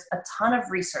exhausting. There's a ton of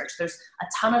research. There's a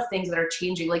ton of things that are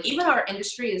changing. Like, even our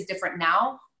industry is different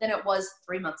now than it was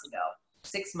 3 months ago,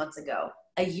 6 months ago,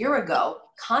 a year ago,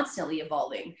 constantly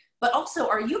evolving. But also,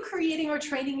 are you creating or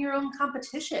training your own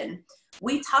competition?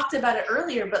 We talked about it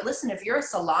earlier, but listen, if you're a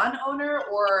salon owner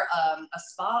or a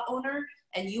spa owner,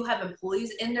 and you have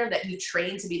employees in there that you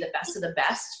train to be the best of the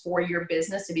best for your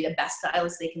business, to be the best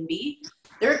stylist they can be,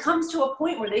 there comes to a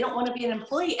point where they don't want to be an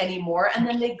employee anymore, and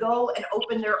then they go and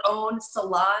open their own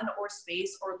salon or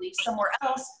space or leave somewhere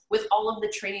else with all of the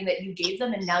training that you gave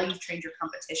them, and now you've trained your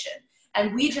competition.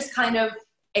 And we just kind of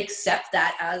accept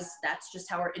that as that's just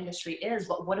how our industry is.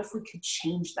 But what if we could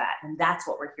change that? And that's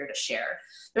what we're here to share.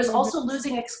 There's also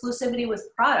losing exclusivity with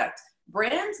product.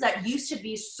 Brands that used to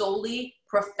be solely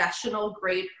professional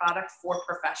grade product for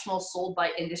professionals, sold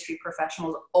by industry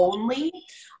professionals only,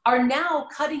 are now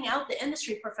cutting out the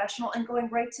industry professional and going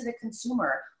right to the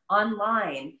consumer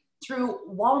online, through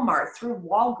Walmart, through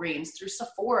Walgreens, through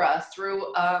Sephora,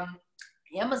 through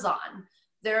Amazon.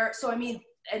 So I mean,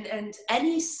 and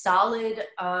any solid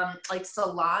like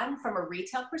salon from a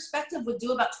retail perspective would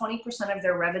do about 20% of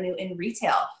their revenue in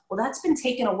retail. Well, that's been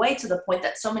taken away to the point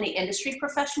that so many industry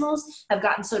professionals have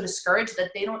gotten so discouraged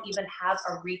that they don't even have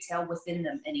a retail within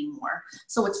them anymore.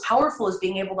 So what's powerful is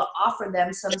being able to offer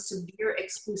them some severe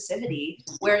exclusivity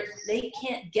where they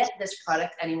can't get this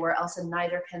product anywhere else, and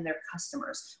neither can their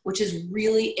customers, which is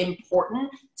really important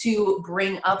to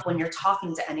bring up when you're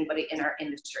talking to anybody in our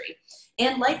industry.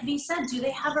 And like V said, do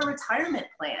they have a retirement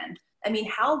plan? I mean,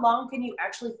 how long can you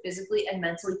actually physically and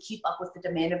mentally keep up with the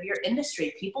demand of your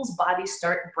industry? People's bodies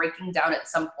start breaking down at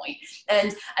some point.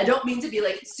 And I don't mean to be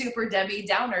like super Debbie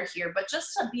Downer here, but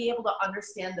just to be able to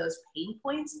understand those pain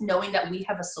points, knowing that we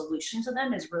have a solution to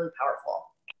them is really powerful.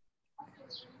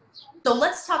 So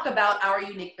let's talk about our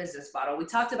unique business model. We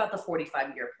talked about the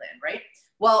 45-year plan, right?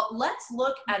 Well, let's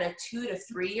look at a 2 to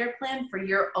 3 year plan for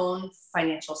your own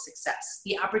financial success.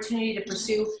 The opportunity to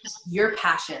pursue your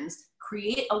passions,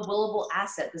 create a willable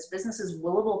asset. This business is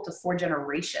willable to 4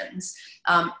 generations.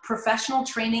 Professional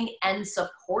training and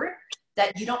support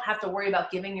that you don't have to worry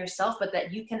about giving yourself, but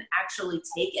that you can actually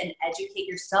take and educate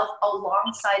yourself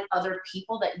alongside other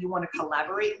people that you want to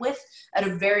collaborate with at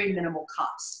a very minimal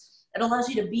cost. It allows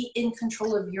you to be in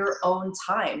control of your own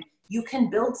time. You can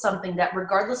build something that,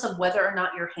 regardless of whether or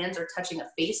not your hands are touching a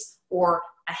face or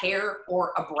a hair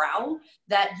or a brow,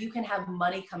 that you can have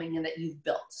money coming in that you've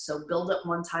built. So build it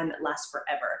one time, it lasts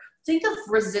forever. Think of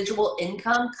residual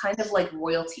income kind of like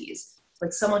royalties,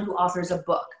 like someone who authors a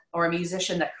book or a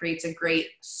musician that creates a great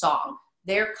song.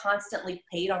 They're constantly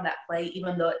paid on that play,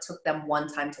 even though it took them one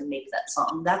time to make that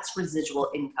song. That's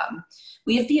residual income.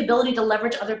 We have the ability to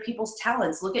leverage other people's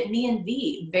talents. Look at me and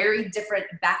V, very different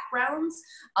backgrounds,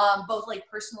 both like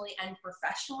personally and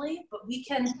professionally, but we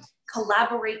can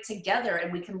collaborate together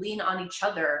and we can lean on each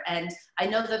other. And I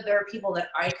know that there are people that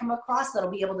I come across that'll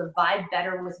be able to vibe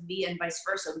better with V and vice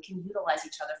versa. We can utilize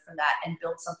each other for that and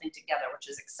build something together, which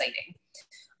is exciting.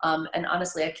 And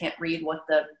honestly, I can't read what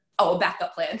a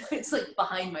backup plan. It's like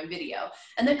behind my video.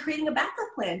 And then creating a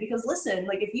backup plan, because listen,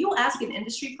 like if you ask an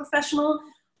industry professional,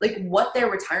 like what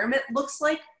their retirement looks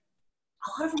like,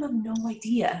 a lot of them have no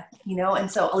idea, you know? And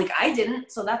so like I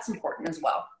didn't, so that's important as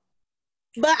well.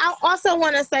 But I also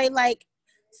want to say, like,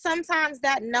 sometimes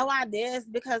that no idea is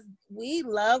because we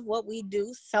love what we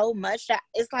do so much that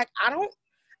it's like, I don't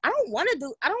want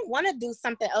to do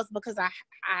something else because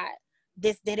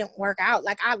this didn't work out.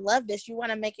 Like, I love this. You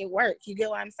want to make it work. You get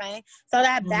what I'm saying? So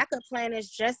that backup plan is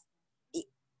just,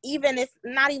 it's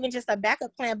not even just a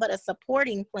backup plan, but a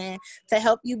supporting plan to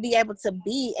help you be able to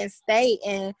be and stay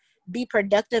and be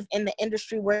productive in the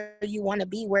industry where you want to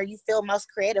be, where you feel most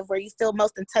creative, where you feel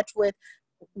most in touch with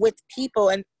people,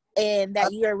 and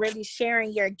that you're really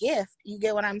sharing your gift. You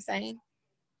get what I'm saying?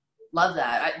 Love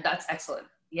that. That's excellent.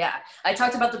 Yeah. I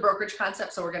talked about the brokerage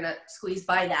concept, so we're going to squeeze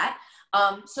by that.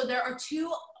 So there are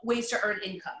 2 ways to earn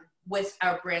income with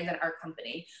our brand and our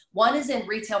company. One is in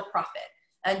retail profit,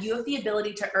 and you have the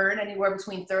ability to earn anywhere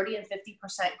between 30 and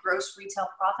 50% gross retail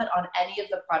profit on any of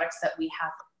the products that we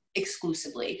have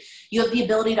exclusively. You have the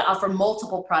ability to offer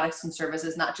multiple products and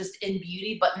services, not just in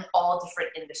beauty, but in all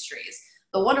different industries.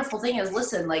 The wonderful thing is,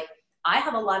 listen, like I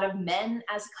have a lot of men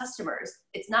as customers.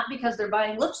 It's not because they're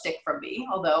buying lipstick from me,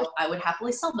 although I would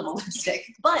happily sell them a lipstick,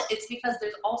 but it's because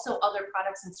there's also other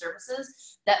products and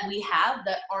services that we have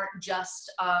that aren't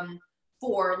just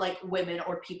for like women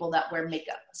or people that wear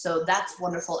makeup. So that's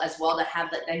wonderful as well to have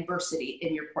that diversity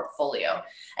in your portfolio.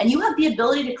 And you have the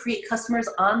ability to create customers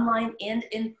online and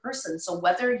in person. So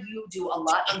whether you do a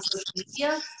lot on social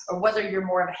media or whether you're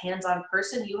more of a hands-on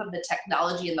person, you have the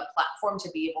technology and the platform to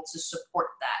be able to support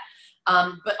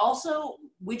that. But also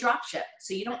we drop ship.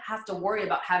 So you don't have to worry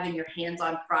about having your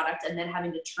hands-on product and then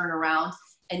having to turn around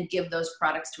and give those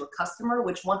products to a customer,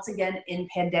 which once again, in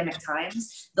pandemic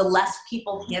times, the less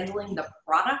people handling the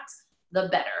product, the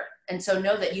better. And so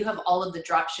know that you have all of the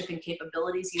drop shipping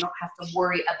capabilities. You don't have to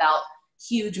worry about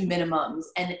huge minimums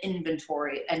and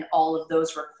inventory and all of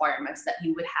those requirements that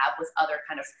you would have with other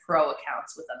kind of pro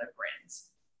accounts with other brands.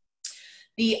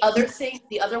 The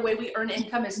other way we earn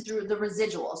income is through the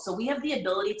residual. So we have the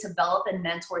ability to develop and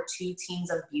mentor 2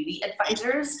 teams of beauty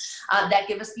advisors that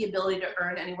give us the ability to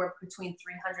earn anywhere between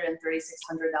 $300 and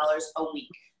 $3,600 a week.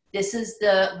 This is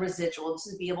the residual. This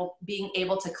is being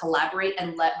able to collaborate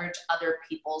and leverage other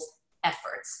people's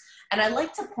efforts. And I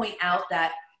like to point out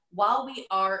that while we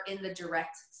are in the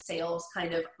direct sales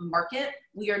kind of market,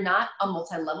 we are not a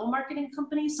multi-level marketing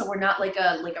company. So we're not like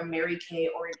a Mary Kay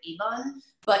or an Avon,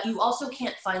 but you also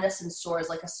can't find us in stores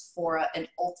like a Sephora and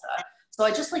Ulta. So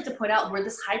I just like to point out we're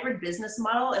this hybrid business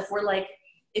model.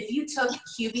 If you took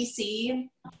QVC,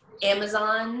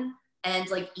 Amazon, and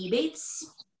like Ebates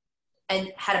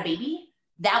and had a baby,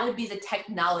 that would be the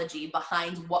technology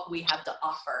behind what we have to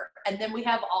offer. And then we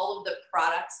have all of the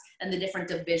products and the different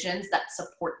divisions that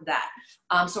support that.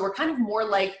 So we're kind of more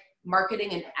like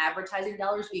marketing and advertising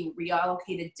dollars being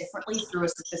reallocated differently through a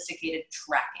sophisticated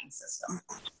tracking system.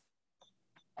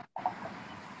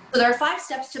 So there are 5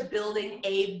 steps to building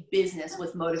a business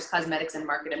with Motives Cosmetics and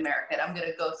Market America. And I'm going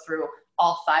to go through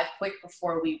all 5 quick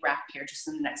before we wrap here just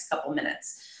in the next couple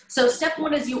minutes. So step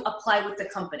 1 is you apply with the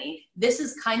company. This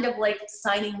is kind of like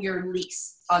signing your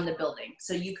lease on the building.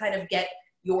 So you kind of get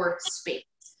your space.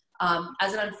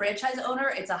 As an unfranchise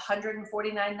owner, it's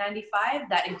 $149.95.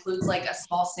 That includes like a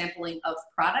small sampling of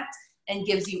product and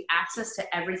gives you access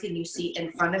to everything you see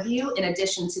in front of you, in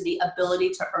addition to the ability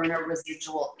to earn a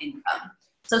residual income.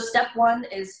 So step 1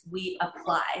 is we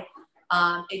apply.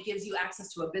 It gives you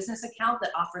access to a business account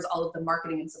that offers all of the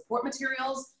marketing and support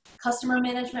materials, customer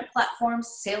management platforms,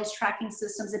 sales tracking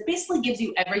systems. It basically gives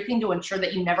you everything to ensure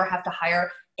that you never have to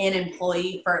hire an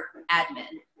employee for admin.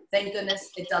 Thank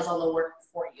goodness it does all the work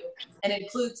for you. And it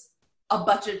includes a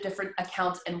bunch of different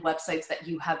accounts and websites that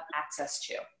you have access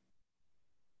to.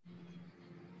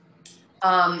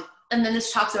 And then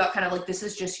this talks about kind of like, this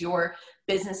is just your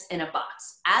business in a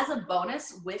box. As a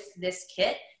bonus with this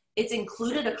kit, it's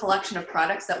included a collection of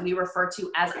products that we refer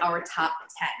to as our top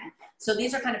 10. So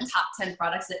these are kind of top 10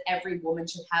 products that every woman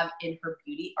should have in her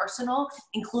beauty arsenal,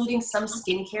 including some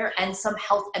skincare and some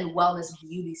health and wellness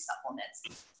beauty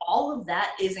supplements. All of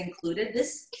that is included.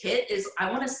 This kit is, I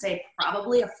want to say,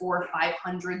 probably a $400 or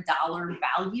 $500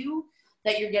 value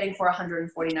that you're getting for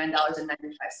 $149.95.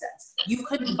 You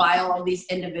couldn't buy all of these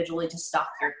individually to stock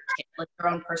your kit, like your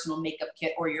own personal makeup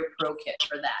kit or your pro kit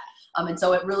for that. And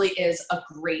so it really is a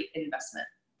great investment.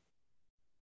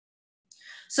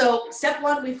 So step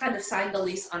 1, we've kind of signed the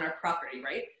lease on our property,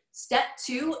 right? Step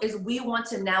 2 is we want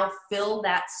to now fill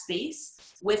that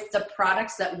space with the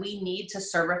products that we need to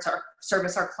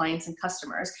service our clients and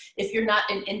customers. If you're not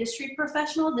an industry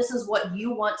professional, this is what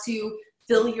you want to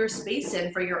fill your space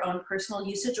in for your own personal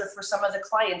usage or for some of the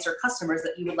clients or customers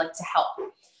that you would like to help.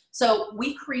 So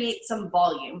we create some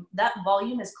volume. That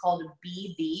volume is called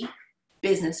BV,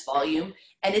 business volume,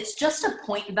 and it's just a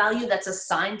point value that's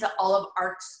assigned to all of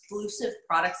our exclusive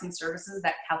products and services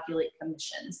that calculate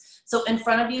commissions. So in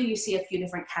front of you, you see a few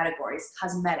different categories: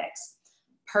 cosmetics,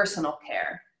 personal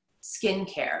care,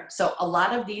 skincare. So a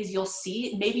lot of these you'll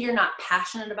see, maybe you're not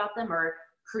passionate about them or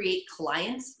create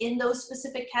clients in those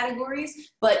specific categories,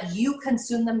 but you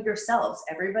consume them yourselves.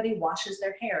 Everybody washes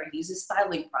their hair, uses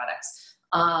styling products,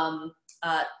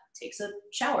 takes a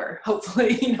shower,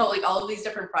 hopefully, you know, like all of these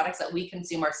different products that we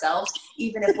consume ourselves,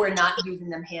 even if we're not using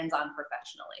them hands-on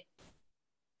professionally.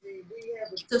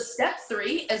 So step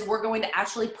 3 is we're going to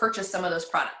actually purchase some of those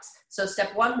products. So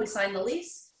step 1, we signed the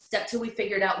lease. Step 2, we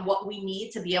figured out what we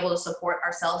need to be able to support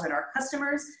ourselves and our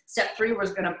customers. Step 3,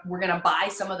 we're gonna buy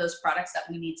some of those products that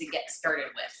we need to get started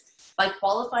with. By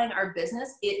qualifying our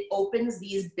business, it opens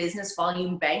these business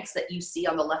volume banks that you see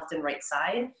on the left and right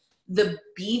side. The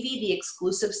BV, the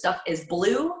exclusive stuff, is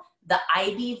blue. The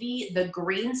IBV, the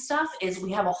green stuff, is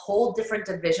we have a whole different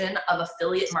division of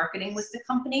affiliate marketing with the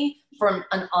company from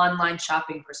an online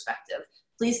shopping perspective.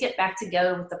 Please get back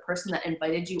together with the person that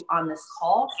invited you on this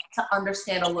call to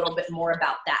understand a little bit more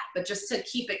about that. But just to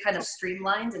keep it kind of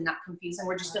streamlined and not confusing,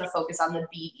 we're just going to focus on the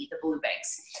BV, the blue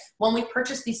banks. When we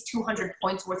purchase these 200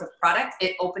 points worth of product,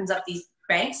 it opens up these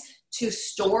banks to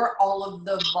store all of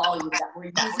the volume that we're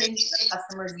using, that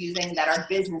customers using, that our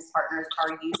business partners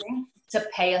are using to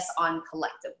pay us on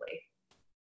collectively.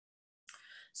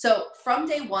 So from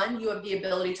day 1, you have the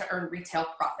ability to earn retail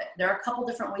profit. There are a couple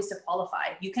different ways to qualify.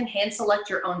 You can hand select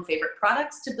your own favorite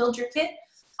products to build your kit.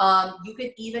 You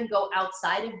could even go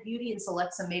outside of beauty and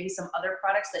select maybe some other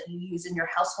products that you use in your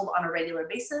household on a regular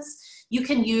basis. You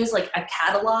can use like a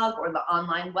catalog or the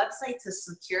online website to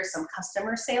secure some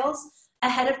customer sales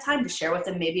ahead of time to share with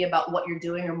them maybe about what you're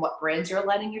doing or what brands you're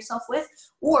aligning yourself with.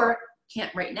 Or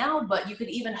can't right now, but you could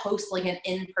even host like an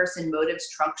in-person Motives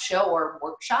trunk show or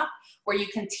workshop where you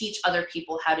can teach other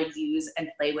people how to use and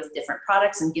play with different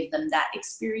products and give them that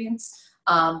experience.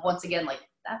 Once again, like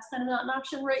that's kind of not an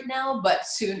option right now, but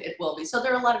soon it will be. So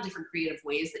there are a lot of different creative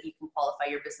ways that you can qualify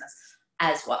your business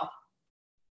as well.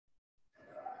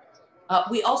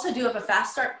 We also do have a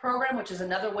fast start program, which is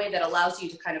another way that allows you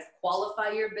to kind of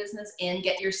qualify your business and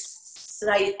get your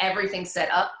site, everything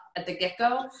set up at the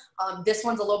get-go. This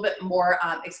one's a little bit more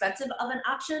expensive of an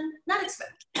option. Not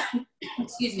expensive,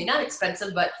 excuse me, not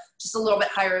expensive, but just a little bit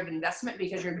higher of investment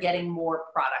because you're getting more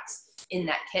products in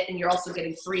that kit. And you're also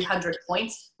getting 300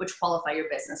 points, which qualify your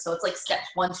business. So it's like steps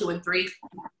 1, 2, and 3,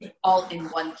 all in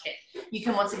one kit. You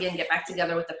can once again get back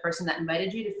together with the person that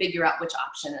invited you to figure out which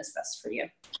option is best for you.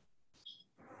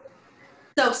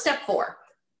 So step 4.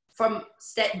 From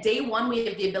day 1, we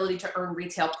have the ability to earn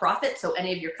retail profit. So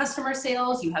any of your customer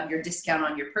sales, you have your discount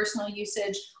on your personal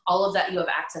usage, all of that you have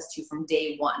access to from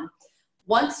day 1.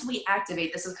 Once we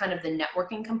activate, this is kind of the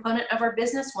networking component of our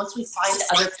business. Once we find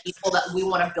other people that we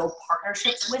want to build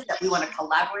partnerships with, that we want to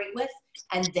collaborate with,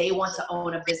 and they want to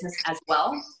own a business as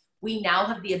well, we now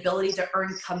have the ability to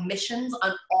earn commissions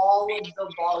on all of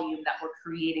the volume that we're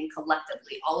creating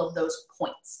collectively, all of those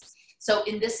points. So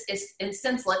in this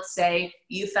instance, let's say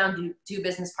you found two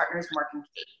business partners, Mark and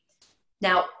Kate.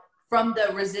 Now, from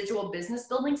the residual business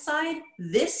building side,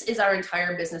 this is our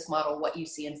entire business model, what you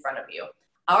see in front of you.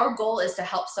 Our goal is to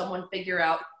help someone figure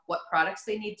out what products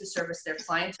they need to service their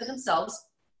clients or themselves,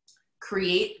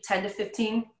 create 10 to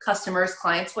 15 customers,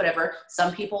 clients, whatever.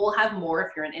 Some people will have more.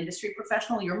 If you're an industry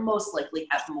professional, you're most likely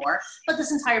have more. But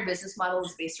this entire business model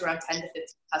is based around 10 to 15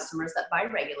 customers that buy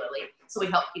regularly. So we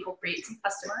help people create some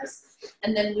customers.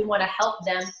 And then we want to help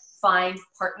them find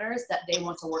partners that they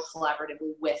want to work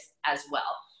collaboratively with as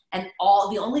well. And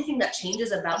the only thing that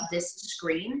changes about this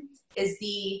screen is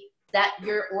that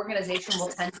your organization will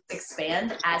tend to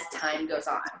expand as time goes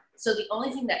on. So the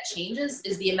only thing that changes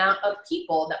is the amount of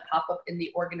people that pop up in the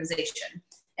organization.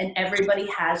 And everybody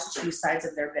has two sides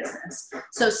of their business.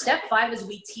 So step 5 is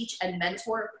we teach and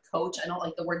mentor, coach, I don't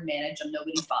like the word manage, I'm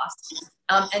nobody's boss,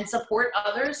 and support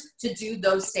others to do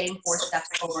those same 4 steps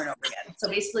over and over again. So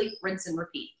basically rinse and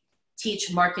repeat.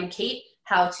 Teach Mark and Kate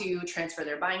how to transfer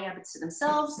their buying habits to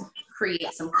themselves,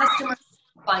 create some customers,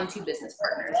 find 2 business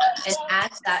partners. And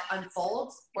as that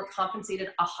unfolds, we're compensated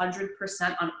 100%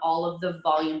 on all of the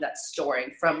volume that's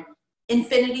storing from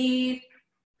infinity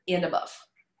and above.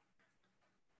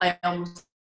 I almost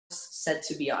said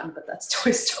to beyond, but that's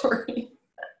Toy Story.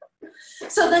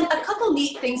 So then a couple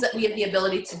neat things that we have the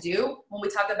ability to do when we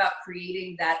talk about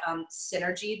creating that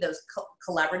synergy, those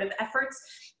collaborative efforts,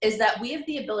 is that we have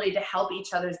the ability to help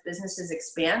each other's businesses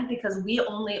expand because we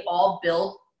only all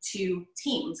build 2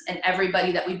 teams, and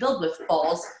everybody that we build with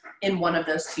falls in one of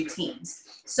those 2 teams.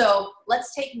 So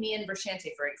let's take me and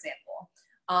Vershante, for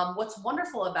example. What's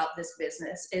wonderful about this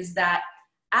business is that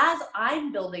as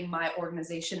I'm building my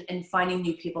organization and finding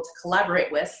new people to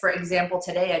collaborate with, for example,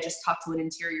 today I just talked to an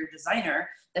interior designer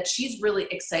that she's really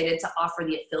excited to offer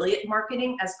the affiliate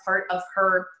marketing as part of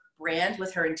her brand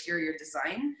with her interior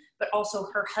design, but also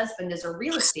her husband is a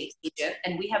real estate agent,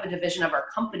 and we have a division of our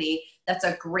company that's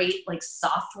a great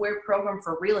software program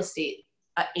for real estate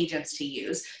agents to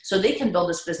use so they can build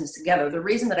this business together. The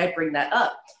reason that I bring that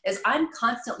up is I'm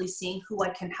constantly seeing who I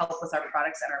can help with our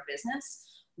products and our business.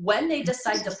 When they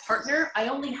decide to partner, I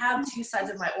only have 2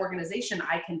 sides of my organization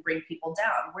I can bring people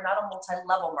down. We're not a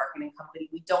multi-level marketing company.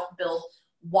 We don't build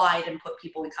wide and put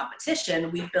people in competition.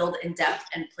 We build in depth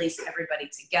and place everybody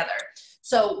together.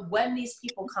 So when these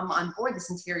people come on board,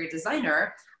 this interior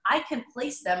designer, I can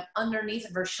place them underneath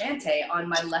Vershante on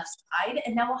my left side.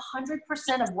 And now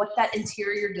 100% of what that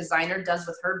interior designer does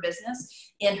with her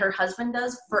business and her husband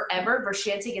does forever,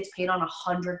 Vershante gets paid on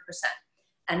 100%.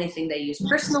 Anything they use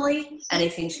personally,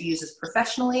 anything she uses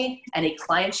professionally, any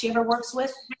client she ever works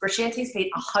with, Vershante's paid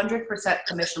 100%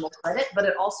 commissionable credit, but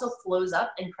it also flows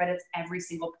up and credits every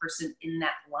single person in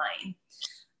that line.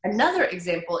 Another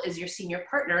example is your senior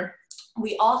partner.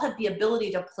 We all have the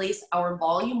ability to place our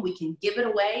volume. We can give it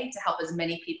away to help as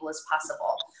many people as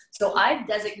possible. So I've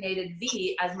designated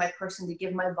V as my person to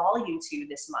give my volume to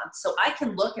this month. So I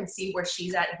can look and see where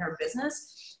she's at in her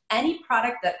business. Any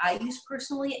product that I use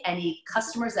personally, any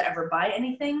customers that ever buy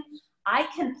anything, I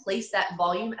can place that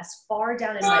volume as far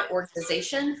down in my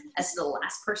organization as the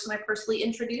last person I personally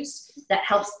introduced. That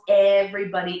helps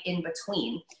everybody in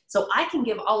between. So I can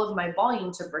give all of my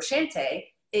volume to Vershante,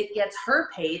 it gets her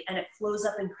paid, and it flows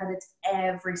up and credits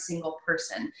every single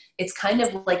person. It's kind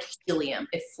of like helium.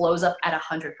 It flows up at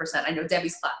 100%. I know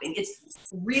Debbie's clapping. It's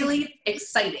really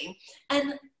exciting.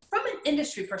 And from an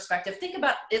industry perspective, think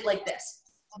about it like this.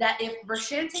 That if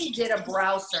Vershante did a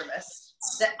brow service,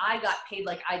 that I got paid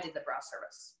like I did the brow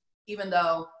service, even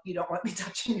though you don't want me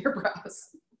touching your brows.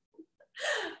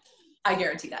 I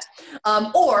guarantee that.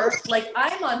 Or like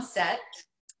I'm on set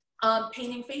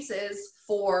painting faces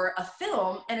for a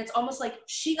film, and it's almost like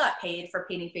she got paid for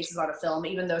painting faces on a film,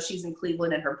 even though she's in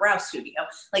Cleveland in her brow studio.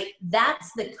 Like that's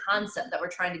the concept that we're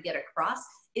trying to get across.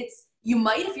 You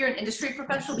might, if you're an industry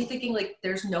professional, be thinking like,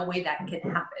 there's no way that can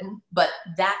happen, but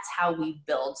that's how we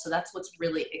build. So that's what's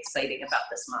really exciting about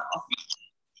this model.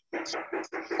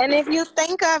 And if you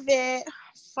think of it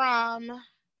from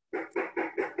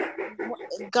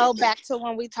go back to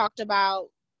when we talked about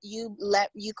you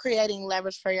creating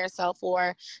leverage for yourself,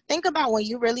 or think about when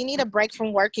you really need a break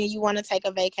from work and you want to take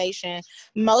a vacation.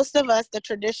 Most of us, the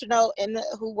traditional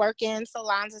who work in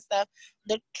salons and stuff,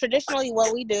 traditionally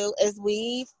what we do is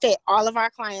we fit all of our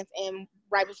clients in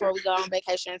right before we go on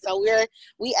vacation. So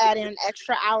we add in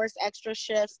extra hours, extra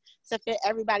shifts to fit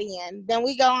everybody in. Then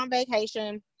we go on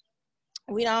vacation.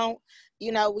 We don't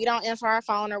answer our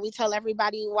phone, or we tell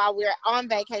everybody while we're on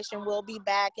vacation we'll be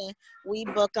back, and we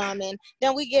book them, and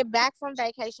then we get back from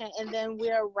vacation, and then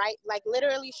we're right, like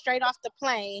literally straight off the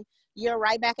plane, you're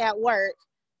right back at work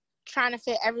trying to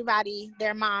fit everybody,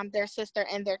 their mom, their sister,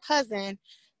 and their cousin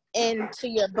into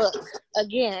your book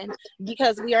again,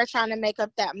 because we are trying to make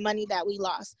up that money that we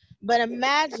lost. But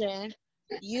imagine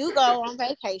you go on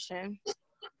vacation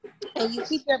and you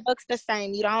keep your books the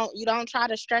same. You don't try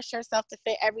to stress yourself to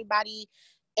fit everybody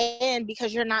in,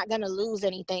 because you're not going to lose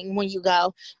anything when you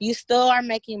go. You still are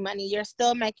making money. You're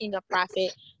still making a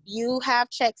profit. You have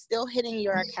checks still hitting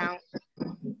your account,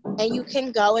 and you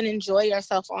can go and enjoy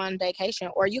yourself on vacation.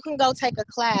 Or you can go take a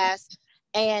class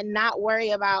and not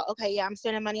worry about, okay, yeah, I'm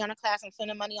spending money on a class, I'm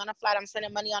spending money on a flight, I'm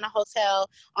spending money on a hotel,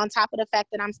 on top of the fact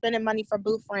that I'm spending money for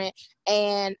booth rent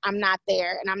and I'm not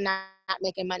there and I'm not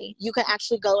making money. You can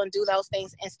actually go and do those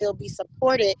things and still be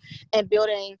supported in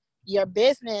building your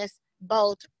business,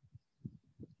 both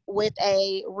with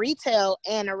a retail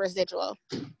and a residual.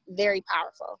 Very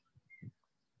powerful.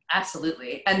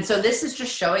 Absolutely. And so this is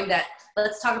just showing that,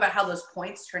 let's talk about how those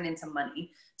points turn into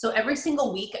money. So every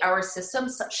single week, our system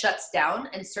shuts down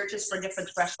and searches for different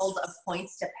thresholds of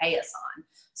points to pay us on.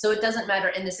 So it doesn't matter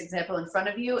in this example in front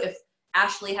of you, if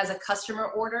Ashley has a customer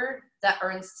order that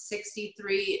earns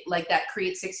 63, like that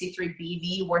creates 63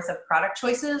 BV worth of product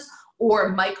choices, or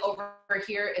Mike over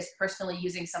here is personally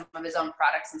using some of his own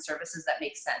products and services that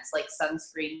make sense, like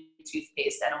sunscreen,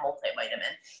 toothpaste, and a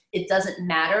multivitamin. It doesn't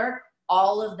matter.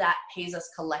 All of that pays us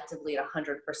collectively at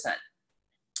 100%.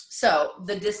 So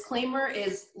the disclaimer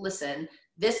is, listen,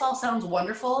 this all sounds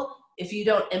wonderful. If you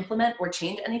don't implement or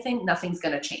change anything, nothing's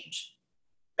going to change.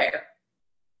 Fair.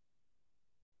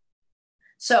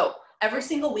 So every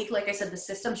single week, like I said, the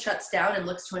system shuts down and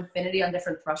looks to infinity on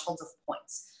different thresholds of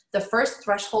points. The first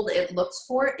threshold it looks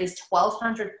for is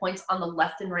 1,200 points on the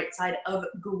left and right side of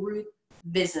group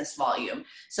business volume.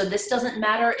 So this doesn't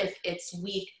matter if it's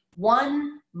week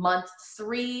 1, month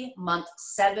 3, month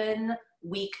 7,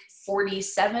 week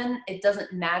 47, it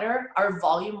doesn't matter. Our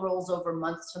volume rolls over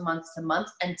month to month to month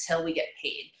until we get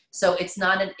paid. So it's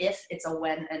not an if, it's a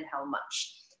when and how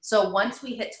much. So once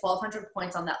we hit 1,200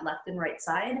 points on that left and right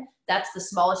side, that's the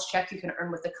smallest check you can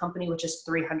earn with the company, which is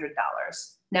 $300.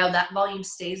 Now that volume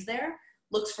stays there,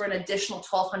 looks for an additional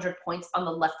 1,200 points on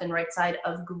the left and right side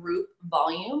of group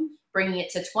volume, bringing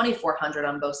it to 2,400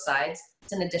 on both sides.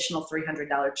 It's an additional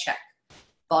 $300 check.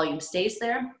 Volume stays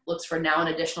there, looks for now an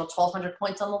additional 1,200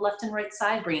 points on the left and right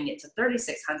side, bringing it to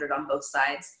 3,600 on both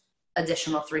sides,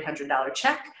 additional $300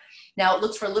 check. Now it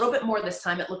looks for a little bit more this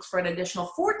time. It looks for an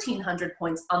additional 1,400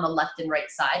 points on the left and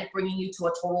right side, bringing you to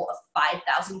a total of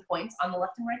 5,000 points on the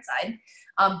left and right side,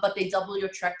 but they double your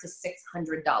check to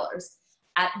 $600.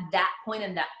 At that point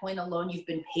and that point alone, you've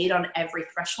been paid on every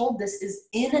threshold. This is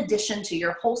in addition to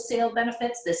your wholesale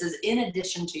benefits. This is in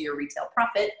addition to your retail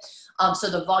profit. So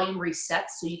the volume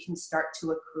resets so you can start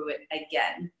to accrue it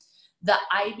again. The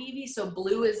IBV, so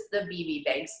blue is the BV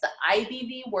banks. The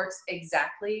IBV works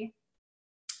exactly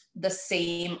the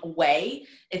same way.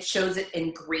 It shows it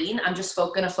in green. I'm just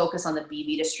going to focus on the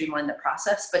BV to streamline the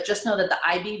process, but just know that the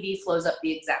IBV flows up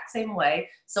the exact same way.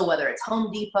 So whether it's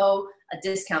Home Depot, a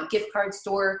discount gift card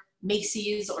store,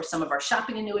 Macy's, or some of our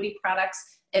shopping annuity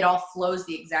products, it all flows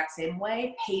the exact same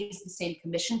way, pays the same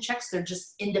commission checks. They're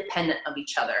just independent of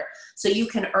each other. So you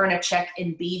can earn a check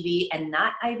in BV and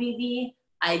not IBV,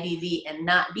 IBV and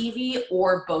not BV,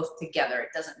 or both together. It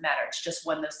doesn't matter. It's just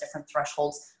when those different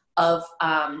thresholds of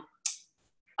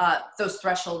those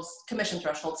thresholds, commission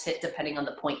thresholds hit depending on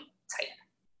the point type.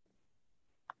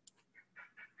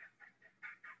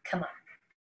 Come on.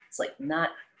 It's like not,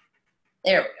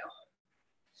 there we go.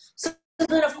 So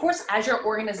then of course, as your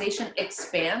organization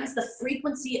expands, the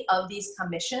frequency of these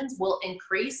commissions will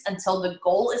increase until the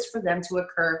goal is for them to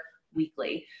occur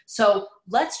weekly. So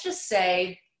let's just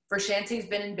say Vershante's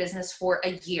been in business for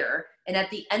a year, and at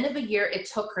the end of a year, it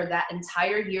took her that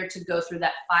entire year to go through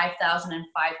that 5,000 and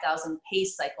 5,000 pay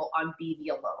cycle on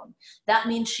BV alone. That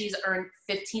means she's earned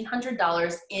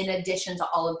 $1,500 in addition to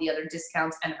all of the other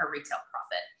discounts and her retail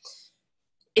profit.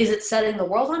 Is it setting the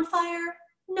world on fire?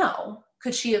 No.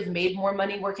 Could she have made more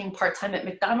money working part-time at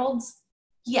McDonald's?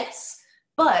 Yes.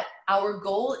 But our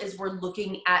goal is we're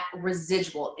looking at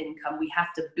residual income. We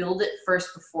have to build it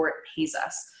first before it pays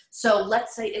us. So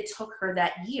let's say it took her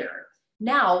that year.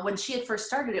 Now, when she had first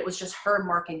started, it was just her,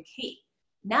 Mark, and Kate.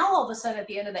 Now, all of a sudden, at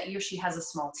the end of that year, she has a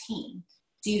small team.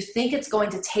 Do you think it's going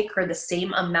to take her the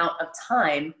same amount of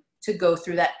time to go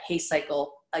through that pay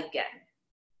cycle again?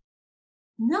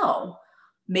 No.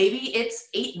 Maybe it's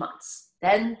 8 months,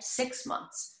 then 6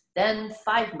 months, then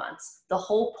 5 months. The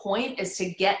whole point is to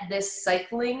get this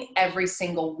cycling every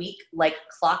single week like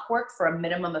clockwork for a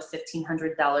minimum of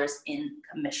 $1,500 in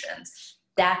commissions.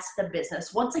 That's the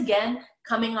business. Once again,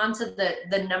 coming onto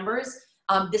the numbers,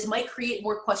 this might create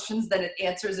more questions than it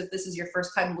answers if this is your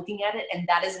first time looking at it, and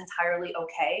that is entirely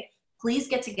okay. Please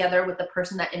get together with the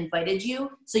person that invited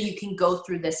you so you can go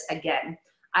through this again.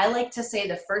 I like to say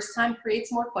the first time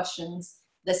creates more questions.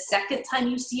 The second time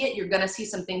you see it, you're gonna see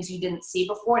some things you didn't see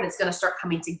before, and it's gonna start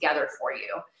coming together for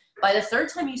you. By the third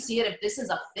time you see it, if this is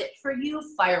a fit for you,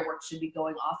 fireworks should be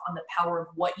going off on the power of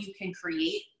what you can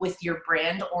create with your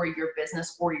brand or your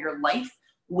business or your life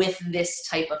with this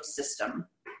type of system.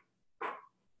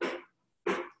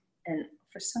 And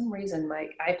for some reason, my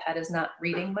iPad is not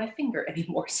reading my finger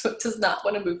anymore, so it does not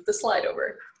want to move the slide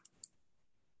over.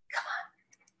 Come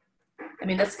on. I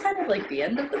mean, that's kind of like the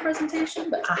end of the presentation,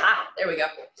 but aha, there we go.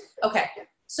 Okay,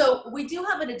 so we do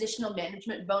have an additional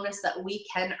management bonus that we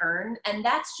can earn, and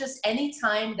that's just any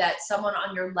time that someone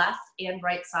on your left and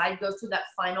right side goes through that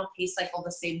final pay cycle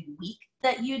the same week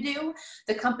that you do,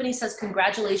 the company says,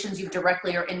 congratulations, you've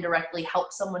directly or indirectly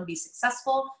helped someone be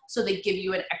successful, so they give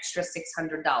you an extra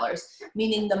 $600,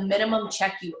 meaning the minimum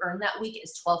check you earn that week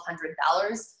is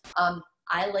 $1,200.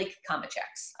 I like comma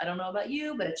checks. I don't know about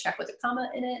you, but a check with a comma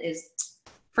in it is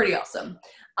pretty awesome.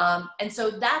 And so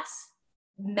that's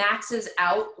maxes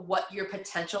out what your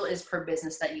potential is per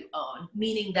business that you own,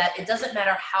 meaning that it doesn't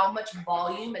matter how much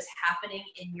volume is happening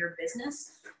in your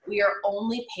business. We are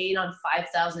only paid on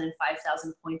 5,000 and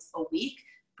 5,000 points a week,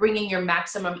 bringing your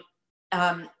maximum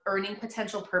earning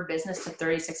potential per business to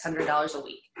 $3,600 a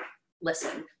week.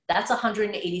 Listen, that's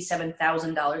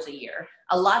 $187,000 a year.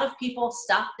 A lot of people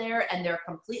stop there and they're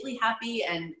completely happy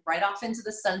and right off into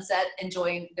the sunset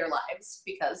enjoying their lives,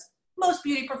 because most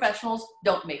beauty professionals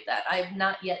don't make that. I have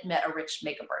not yet met a rich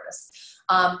makeup artist.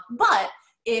 But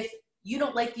if you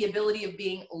don't like the ability of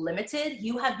being limited,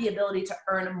 you have the ability to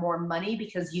earn more money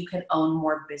because you can own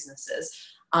more businesses.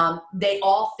 They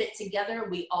all fit together.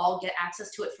 We all get access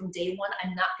to it from day one.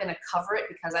 I'm not going to cover it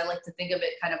because I like to think of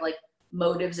it kind of like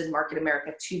Motives in Market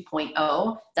America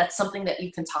 2.0. That's something that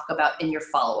you can talk about in your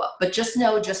follow-up. But just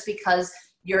know, just because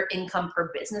your income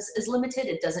per business is limited,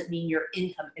 it doesn't mean your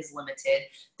income is limited.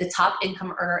 The top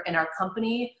income earner in our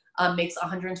company makes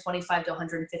 $125,000 to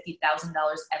 $150,000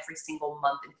 every single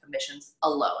month in commissions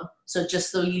alone. So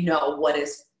just so you know what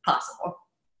is possible.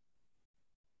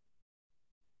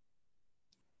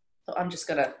 So I'm just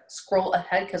gonna scroll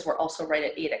ahead because we're also right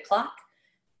at 8 o'clock.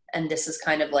 And this is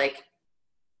kind of like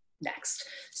next.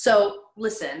 So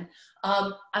listen,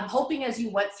 I'm hoping as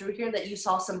you went through here that you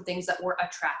saw some things that were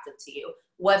attractive to you,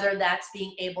 whether that's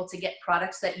being able to get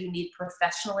products that you need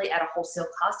professionally at a wholesale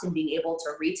cost and being able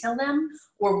to retail them,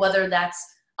 or whether that's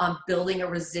building a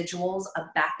residuals, a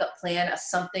backup plan, a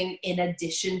something in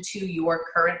addition to your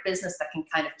current business that can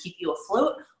kind of keep you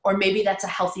afloat, or maybe that's a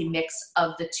healthy mix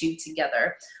of the two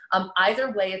together.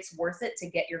 Either way, it's worth it to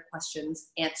get your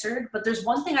questions answered. But there's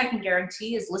one thing I can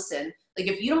guarantee is, listen, like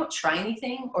if you don't try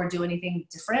anything or do anything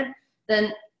different,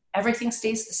 then everything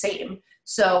stays the same.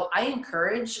 So I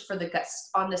encourage for the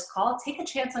guests on this call, take a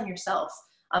chance on yourself.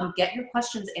 Get your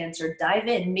questions answered, dive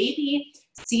in, maybe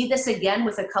see this again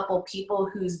with a couple people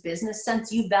whose business sense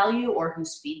you value or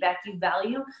whose feedback you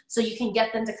value, so you can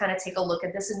get them to kind of take a look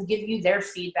at this and give you their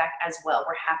feedback as well.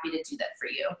 We're happy to do that for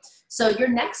you. So your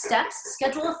next steps,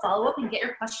 schedule a follow-up and get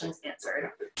your questions answered.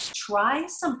 Try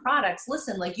some products.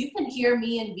 Listen, like you can hear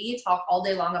me and V talk all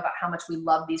day long about how much we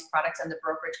love these products and the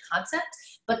brokerage concept,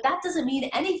 but that doesn't mean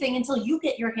anything until you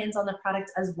get your hands on the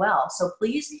product as well. So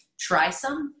please try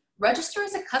some. Register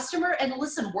as a customer, and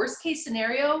listen, worst case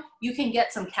scenario, you can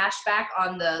get some cash back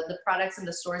on the products and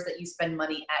the stores that you spend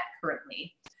money at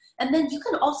currently. And then you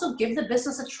can also give the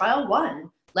business a trial run.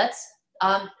 Let's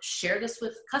share this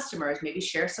with customers, maybe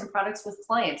share some products with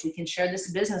clients. We can share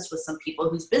this business with some people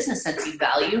whose business sense you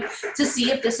value to see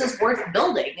if this is worth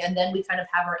building. And then we kind of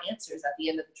have our answers at the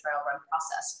end of the trial run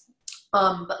process.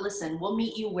 But listen, we'll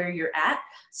meet you where you're at.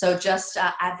 So just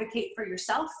advocate for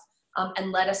yourself.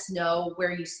 And let us know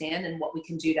where you stand and what we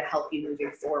can do to help you moving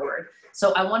forward.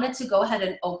 So I wanted to go ahead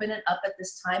and open it up at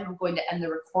this time. I'm going to end the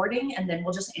recording and then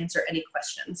we'll just answer any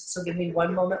questions. So give me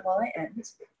one moment while I end.